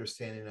good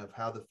understanding of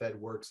how the Fed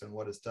works and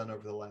what it's done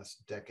over the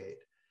last decade.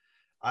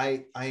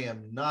 I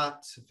am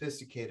not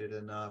sophisticated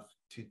enough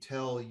to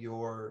tell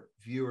your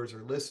viewers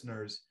or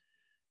listeners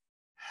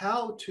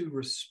how to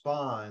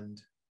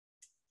respond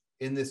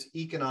in this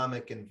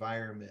economic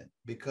environment,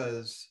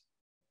 because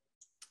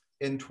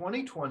in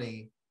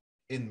 2020,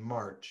 in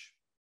March,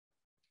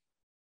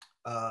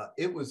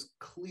 it was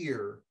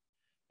clear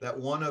that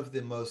one of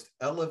the most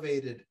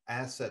elevated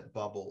asset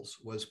bubbles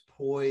was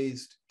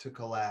poised to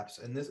collapse.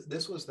 And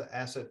this was the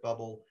asset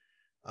bubble.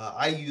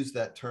 I use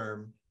that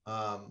term.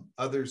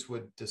 Others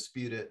would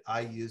dispute it.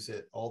 I use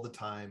it all the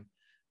time.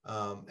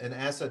 An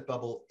asset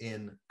bubble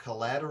in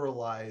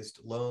collateralized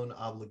loan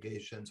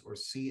obligations, or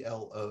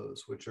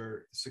CLOs, which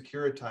are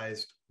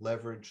securitized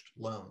leveraged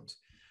loans.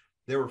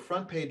 There were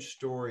front page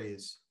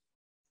stories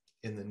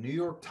in the New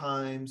York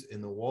Times,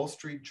 in the Wall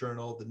Street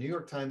Journal. The New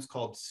York Times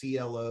called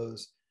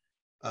CLOs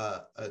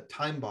a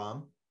time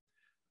bomb.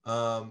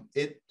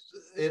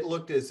 It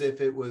looked as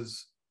if it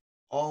was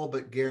all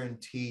but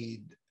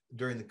guaranteed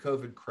during the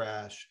COVID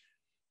crash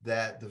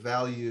that the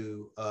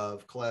value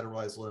of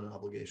collateralized loan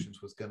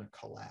obligations was going to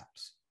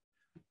collapse.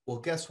 Well,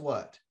 guess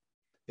what?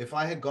 If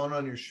I had gone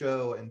on your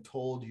show and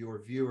told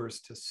your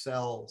viewers to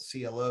sell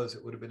CLOs,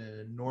 it would have been an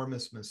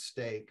enormous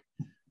mistake,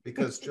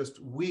 because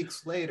just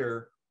weeks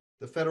later,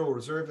 the Federal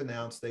Reserve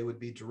announced they would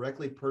be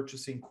directly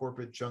purchasing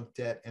corporate junk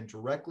debt and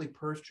directly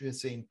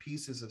purchasing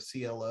pieces of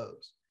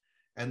CLOs,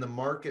 and the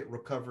market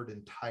recovered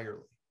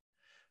entirely.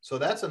 So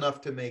that's enough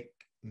to make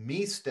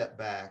me step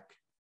back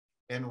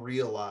and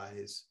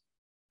realize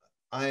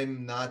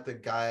I'm not the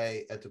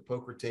guy at the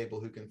poker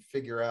table who can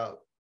figure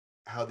out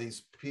how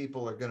these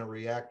people are going to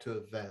react to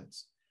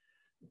events.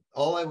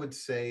 All I would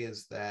say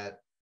is that,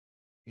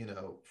 you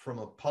know, from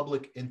a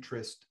public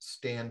interest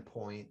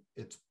standpoint,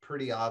 it's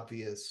pretty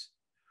obvious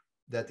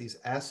that these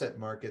asset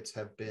markets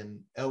have been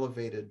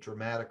elevated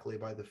dramatically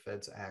by the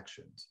Fed's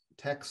actions.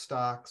 Tech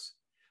stocks,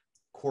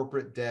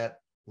 corporate debt,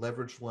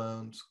 leveraged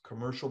loans,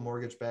 commercial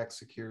mortgage-backed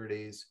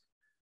securities,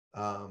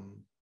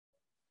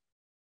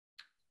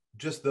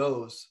 just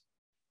those,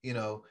 you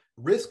know,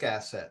 risk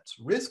assets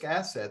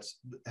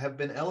have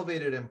been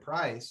elevated in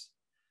price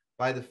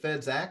by the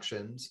Fed's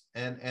actions.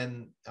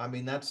 And I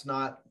mean, that's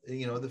not,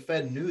 you know, the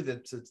Fed knew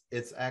that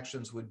its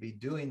actions would be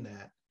doing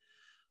that.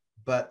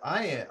 But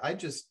I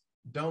just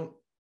don't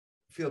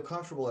feel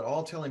comfortable at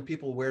all telling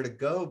people where to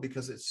go,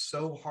 because it's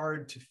so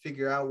hard to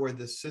figure out where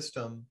this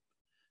system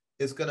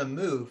is going to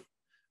move.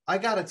 I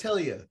got to tell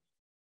you,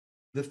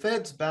 the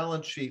Fed's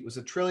balance sheet was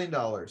 $1 trillion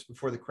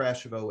before the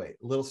crash of 08, a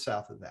little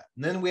south of that.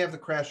 And then we have the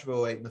crash of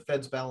 08, and the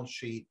Fed's balance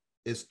sheet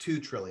is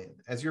 $2 trillion.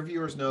 As your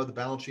viewers know, the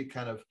balance sheet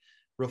kind of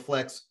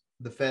reflects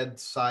the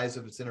Fed's size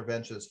of its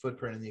intervention, its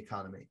footprint in the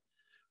economy.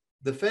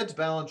 The Fed's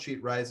balance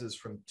sheet rises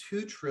from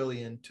 $2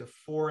 trillion to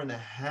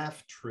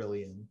 $4.5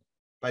 trillion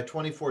by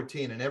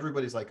 2014. And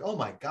everybody's like, oh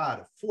my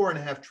God, a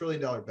 $4.5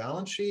 trillion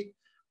balance sheet?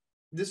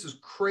 This is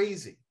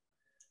crazy.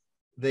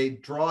 They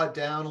draw it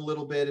down a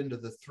little bit into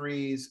the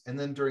threes. And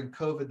then during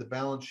COVID, the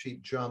balance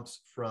sheet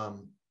jumps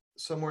from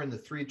somewhere in the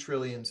 3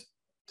 trillions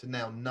to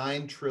now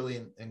 9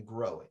 trillion and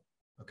growing.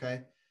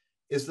 Okay.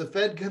 Is the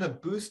Fed going to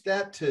boost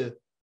that to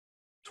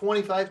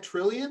 25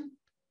 trillion?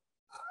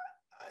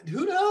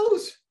 Who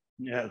knows?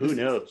 Yeah, who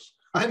knows?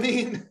 I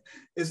mean,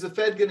 is the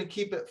Fed going to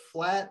keep it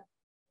flat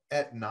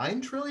at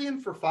 9 trillion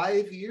for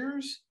 5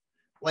 years?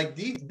 Like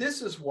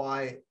this is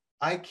why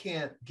I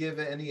can't give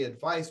any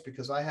advice,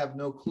 because I have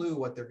no clue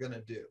what they're going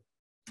to do.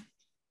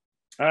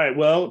 All right.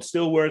 Well, it's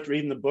still worth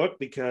reading the book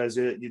because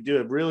you do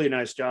a really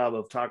nice job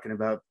of talking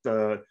about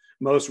the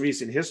most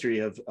recent history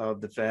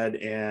of the Fed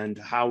and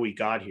how we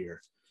got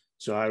here.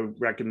 So I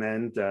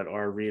recommend that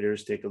our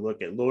readers take a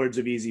look at Lords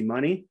of Easy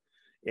Money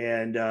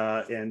and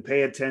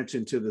pay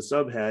attention to the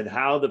subhead,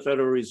 How the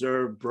Federal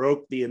Reserve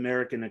Broke the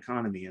American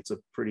Economy. It's a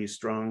pretty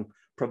strong,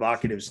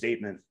 provocative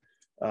statement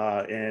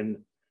and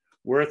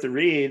worth a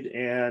read.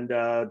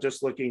 And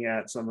just looking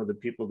at some of the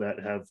people that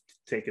have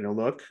taken a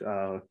look,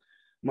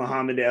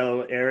 Mohammed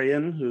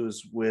El-Arian,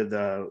 who's with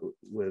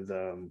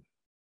Warren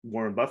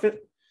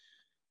Buffett,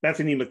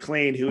 Bethany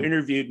McLean, who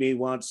interviewed me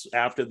once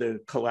after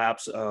the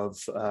collapse of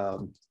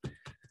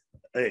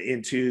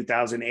in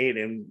 2008,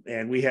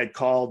 and we had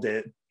called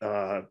it.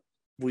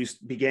 We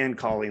began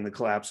calling the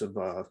collapse of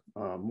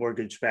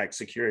mortgage-backed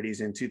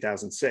securities in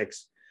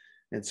 2006,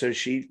 and so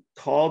she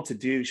called to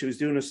do. She was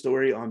doing a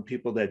story on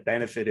people that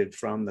benefited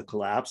from the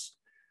collapse,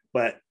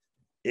 but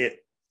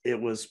it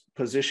was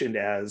positioned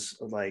as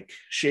like,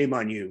 shame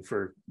on you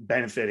for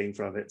benefiting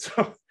from it.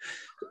 So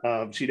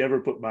she never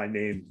put my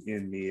name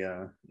in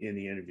the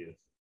interview,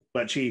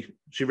 but she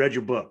read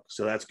your book,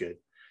 so that's good.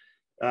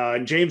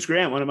 And James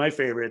Grant, one of my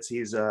favorites,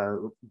 he's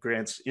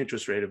Grant's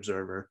interest rate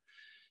observer.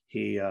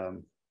 We've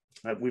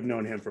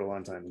known him for a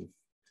long time.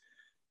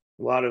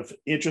 A lot of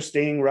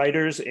interesting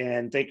writers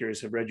and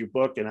thinkers have read your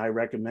book, and I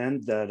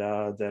recommend that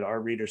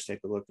our readers take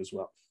a look as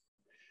well.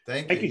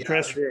 Thank you,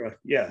 Chris.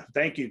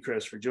 Thank you,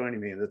 Chris, for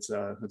joining me.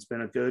 It's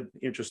been a good,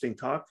 interesting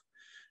talk,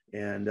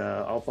 and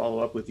I'll follow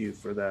up with you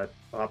for that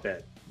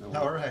op-ed.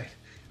 All right,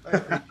 I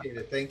appreciate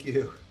it. Thank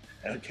you.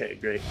 Okay,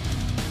 great.